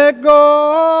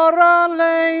 וגור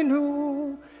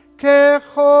עלינו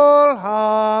ככל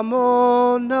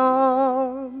המונם,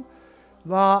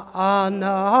 ואנחנו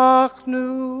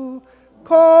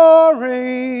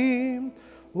קוראים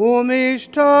ומשתחווים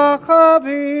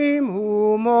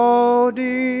ומודים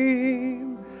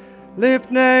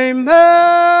לפני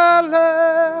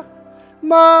מלך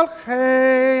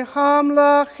מלכי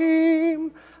המלכים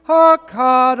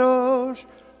הקדוש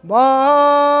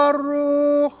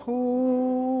Baruch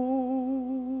Hu.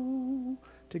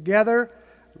 Together,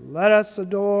 let us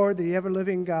adore the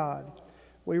ever-living God.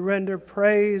 We render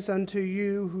praise unto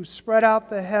you who spread out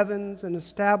the heavens and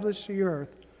established the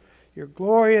earth. Your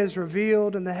glory is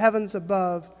revealed in the heavens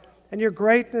above, and your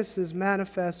greatness is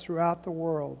manifest throughout the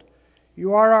world.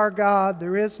 You are our God,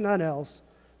 there is none else.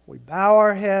 We bow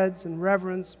our heads in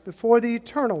reverence before the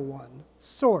Eternal One,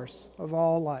 source of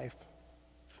all life.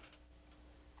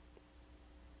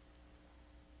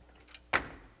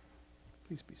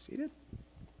 Please be seated.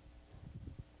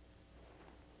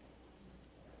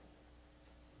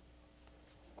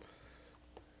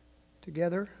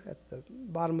 Together at the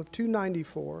bottom of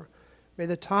 294, may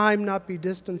the time not be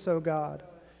distant, O God,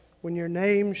 when your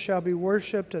name shall be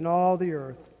worshipped in all the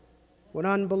earth, when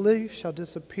unbelief shall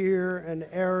disappear and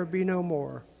error be no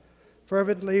more.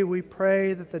 Fervently we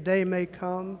pray that the day may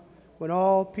come when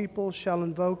all people shall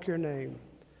invoke your name,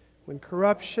 when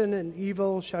corruption and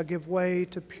evil shall give way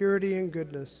to purity and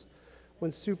goodness,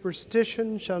 when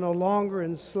superstition shall no longer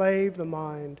enslave the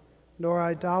mind, nor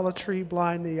idolatry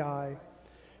blind the eye,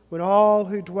 when all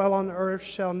who dwell on earth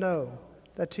shall know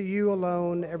that to you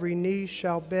alone every knee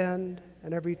shall bend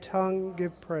and every tongue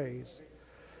give praise.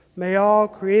 May all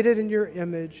created in your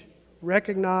image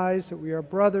recognize that we are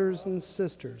brothers and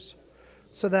sisters,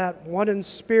 so that one in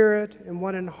spirit and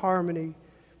one in harmony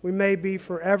we may be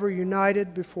forever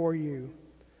united before you.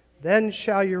 Then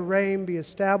shall your reign be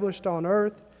established on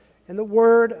earth, and the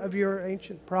word of your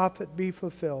ancient prophet be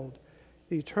fulfilled.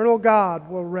 The eternal God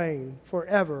will reign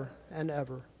forever and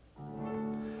ever.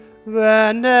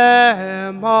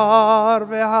 ונאמר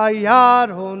והיה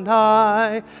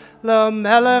אדוני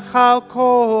למלך על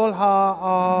כל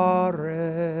הארץ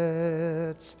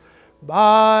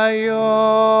ביום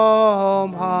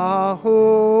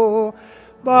ההוא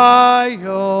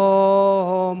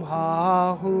ביום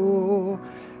ההוא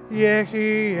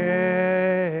יחיה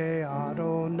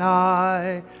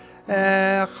אדוני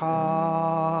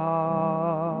אחד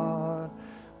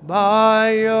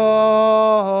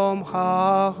ביום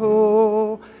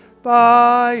ההוא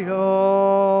ביום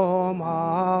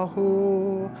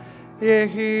ההוא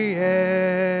יחיה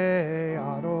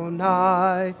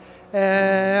אדוני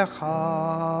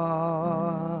אחד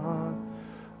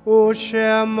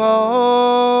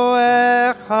ושמו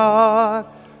אחד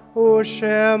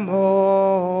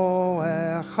ושמו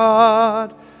אחד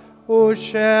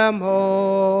ושמו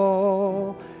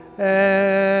אחד.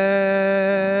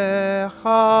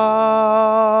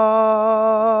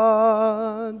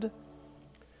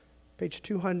 Page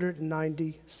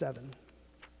 297.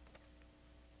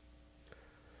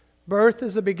 Birth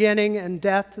is a beginning and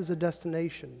death is a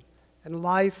destination, and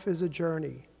life is a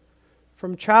journey.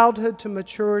 From childhood to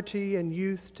maturity and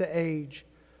youth to age,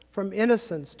 from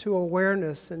innocence to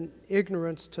awareness and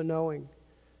ignorance to knowing,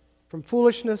 from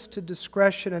foolishness to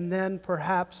discretion and then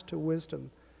perhaps to wisdom,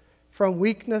 from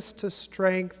weakness to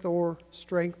strength or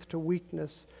strength to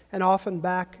weakness, and often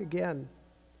back again,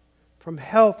 from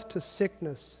health to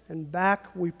sickness, and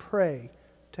back we pray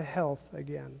to health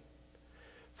again,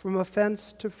 from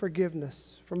offense to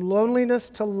forgiveness, from loneliness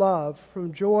to love,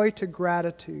 from joy to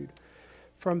gratitude,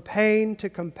 from pain to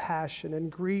compassion and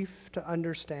grief to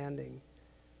understanding,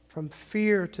 from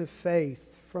fear to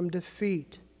faith, from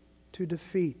defeat to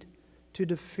defeat to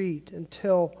defeat,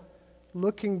 until,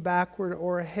 looking backward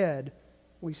or ahead,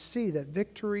 we see that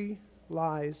victory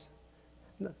lies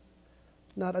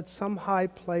not at some high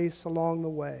place along the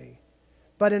way,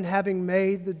 but in having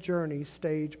made the journey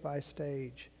stage by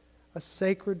stage, a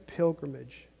sacred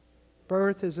pilgrimage.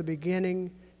 Birth is a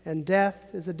beginning, and death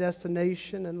is a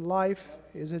destination, and life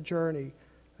is a journey,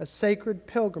 a sacred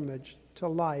pilgrimage to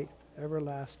life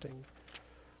everlasting.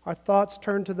 Our thoughts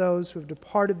turn to those who have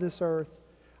departed this earth,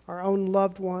 our own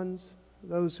loved ones,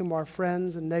 those whom our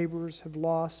friends and neighbors have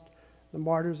lost, the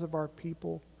martyrs of our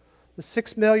people, the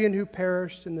 6 million who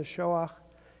perished in the Shoah,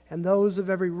 and those of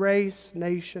every race,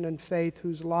 nation, and faith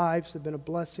whose lives have been a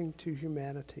blessing to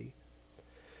humanity.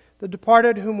 The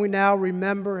departed whom we now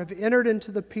remember have entered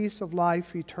into the peace of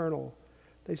life eternal.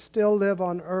 They still live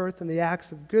on earth in the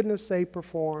acts of goodness they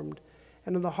performed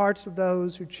and in the hearts of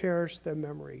those who cherish their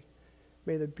memory.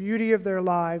 May the beauty of their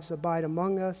lives abide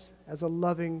among us as a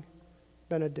loving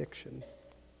benediction.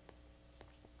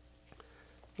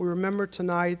 We remember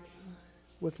tonight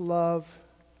with love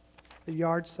the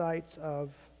yard sites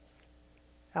of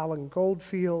Alan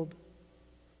Goldfield,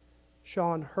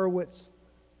 Sean Hurwitz,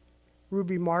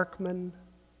 Ruby Markman,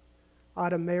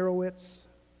 Ada Merowitz,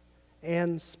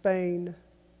 Ann Spain,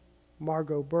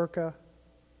 Margot Burko,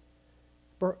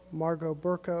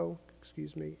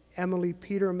 Emily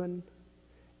Peterman,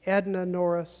 Edna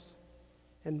Norris,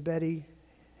 and Betty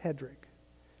Hedrick.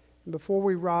 And before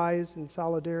we rise in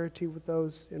solidarity with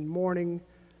those in mourning,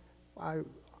 I'm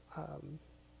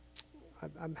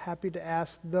happy to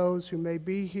ask those who may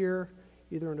be here,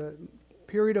 either in a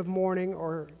period of mourning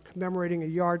or commemorating a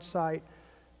yard site,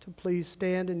 to please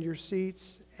stand in your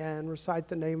seats and recite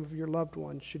the name of your loved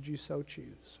one, should you so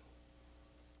choose.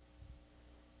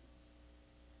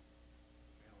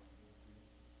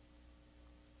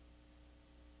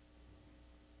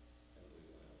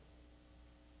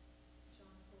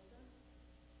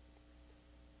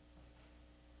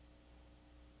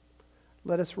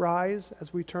 Let us rise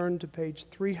as we turn to page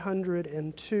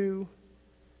 302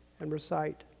 and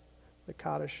recite the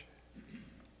Kaddish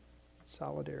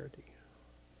Solidarity.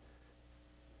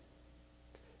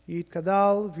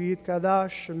 Yitkadal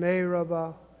v'yitkadash shemei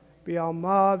Rabbah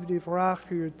v'yalmav divrach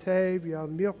yurtei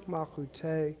v'yalmilch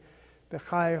malchutei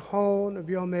v'chayechon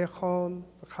v'yomechon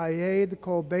v'chayed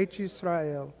kol beit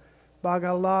Yisrael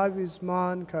b'agalav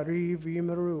v'zman kariv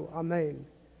v'yimeru. Amen.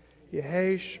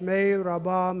 Yehei shmei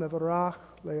Rabbah mevarach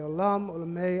le'olam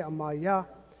u'lemei amaya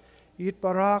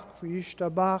yitbarach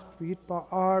v'yishtabach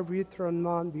v'yitba'ar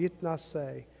v'yitranman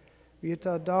v'yitnaseh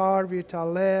v'yitadar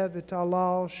v'yitaleh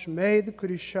v'yitalal shmei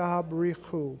d'kudishah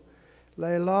b'richu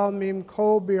le'elam mim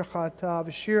kol birchata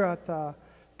v'shirata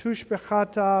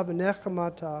tushbechata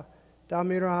v'nechamata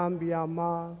damiram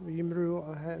b'yama v'yimru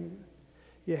ahem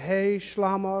Yehei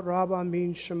shlama Rabbah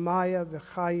min shemaya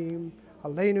v'chayim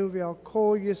Aleinu v'al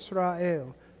kol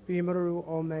Yisrael v'yimeru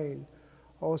Amen.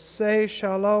 Osei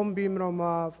shalom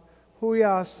b'imromav, hu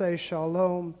yaseh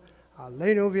shalom.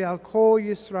 Aleinu v'al kol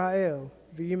Yisrael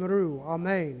v'yimeru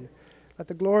Amen. Let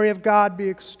the glory of God be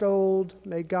extolled.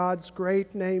 May God's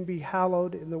great name be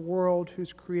hallowed in the world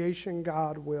whose creation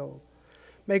God willed.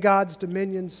 May God's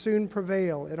dominion soon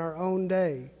prevail in our own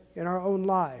day, in our own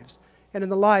lives, and in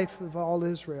the life of all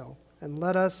Israel. And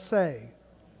let us say,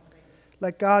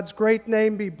 let God's great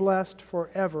name be blessed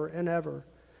forever and ever.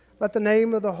 Let the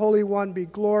name of the Holy One be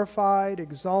glorified,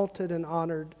 exalted, and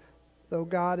honored, though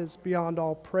God is beyond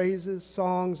all praises,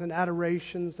 songs, and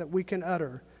adorations that we can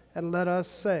utter. And let us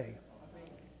say,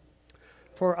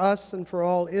 for us and for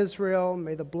all Israel,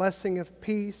 may the blessing of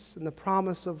peace and the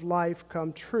promise of life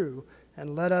come true.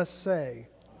 And let us say,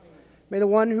 may the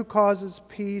one who causes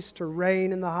peace to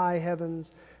reign in the high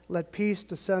heavens, let peace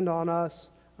descend on us,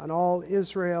 on all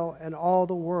Israel and all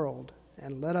the world.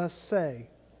 And let us say,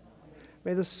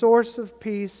 may the source of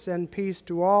peace send peace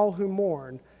to all who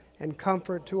mourn and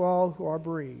comfort to all who are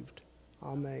bereaved.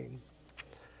 Amen.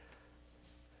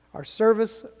 Our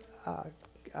service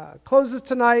closes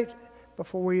tonight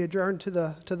before we adjourn to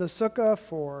the sukkah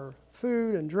for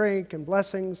food and drink and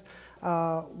blessings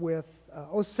with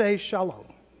Osei Shalom.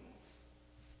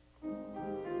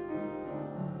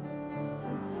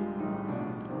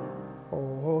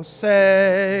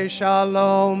 Osei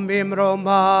shalom bimromav,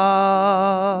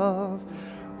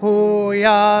 hu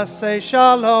yaseh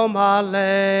shalom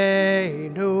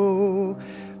aleinu,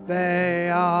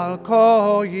 ve'al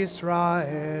kol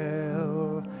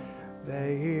Yisrael,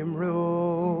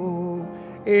 ve'imru,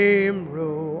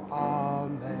 imru,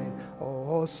 amen.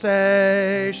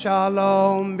 Osei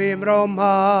shalom bimromav,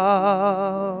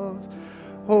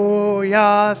 hu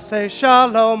yaseh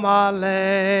shalom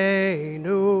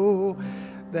aleinu,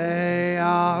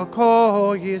 ve'al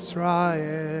kol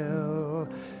Yisrael,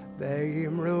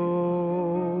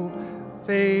 ve'imru,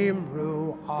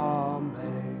 ve'imru,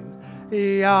 amen.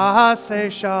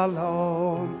 Yaseh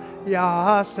shalom,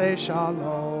 yaseh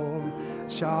shalom,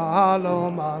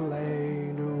 shalom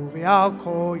aleinu, ve'al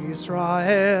kol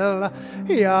Yisrael,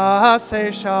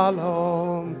 yaseh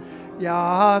shalom,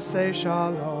 yaseh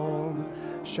shalom,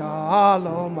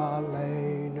 shalom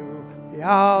aleinu.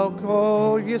 Ya'al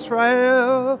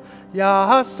Yisrael,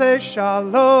 Ya'aseh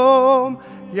Shalom,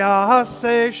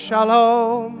 Ya'aseh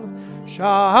Shalom.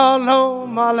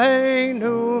 Shalom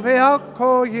Aleinu ve'al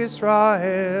kol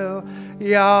Yisrael,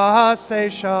 Ya'aseh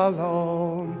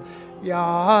Shalom,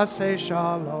 Ya'aseh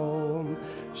Shalom.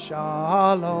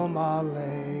 Shalom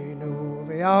Aleinu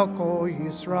ve'al kol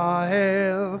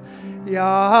Yisrael,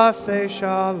 Ya'aseh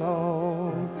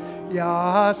Shalom,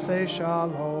 Ya'aseh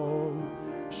Shalom.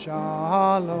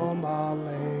 Shalom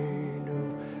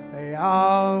Aleinu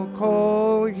ve'al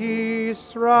kol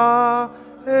Yisrael.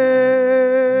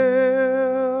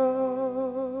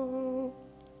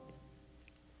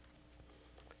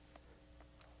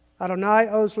 Adonai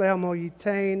oz le'amo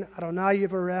yitain, Adonai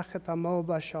yivarech et amo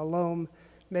b'shalom.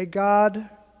 May God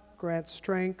grant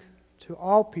strength to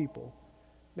all people.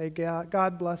 May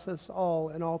God bless us all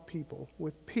and all people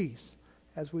with peace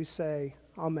as we say,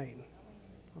 Amen.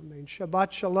 Amen.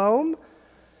 Shabbat Shalom.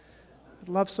 I'd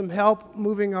love some help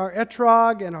moving our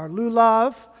etrog and our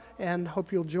lulav, and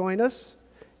hope you'll join us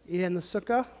in the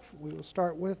sukkah. We will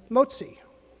start with motzi.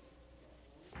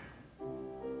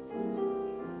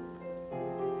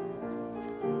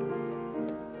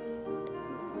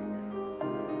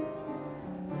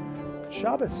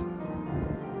 Shabbos.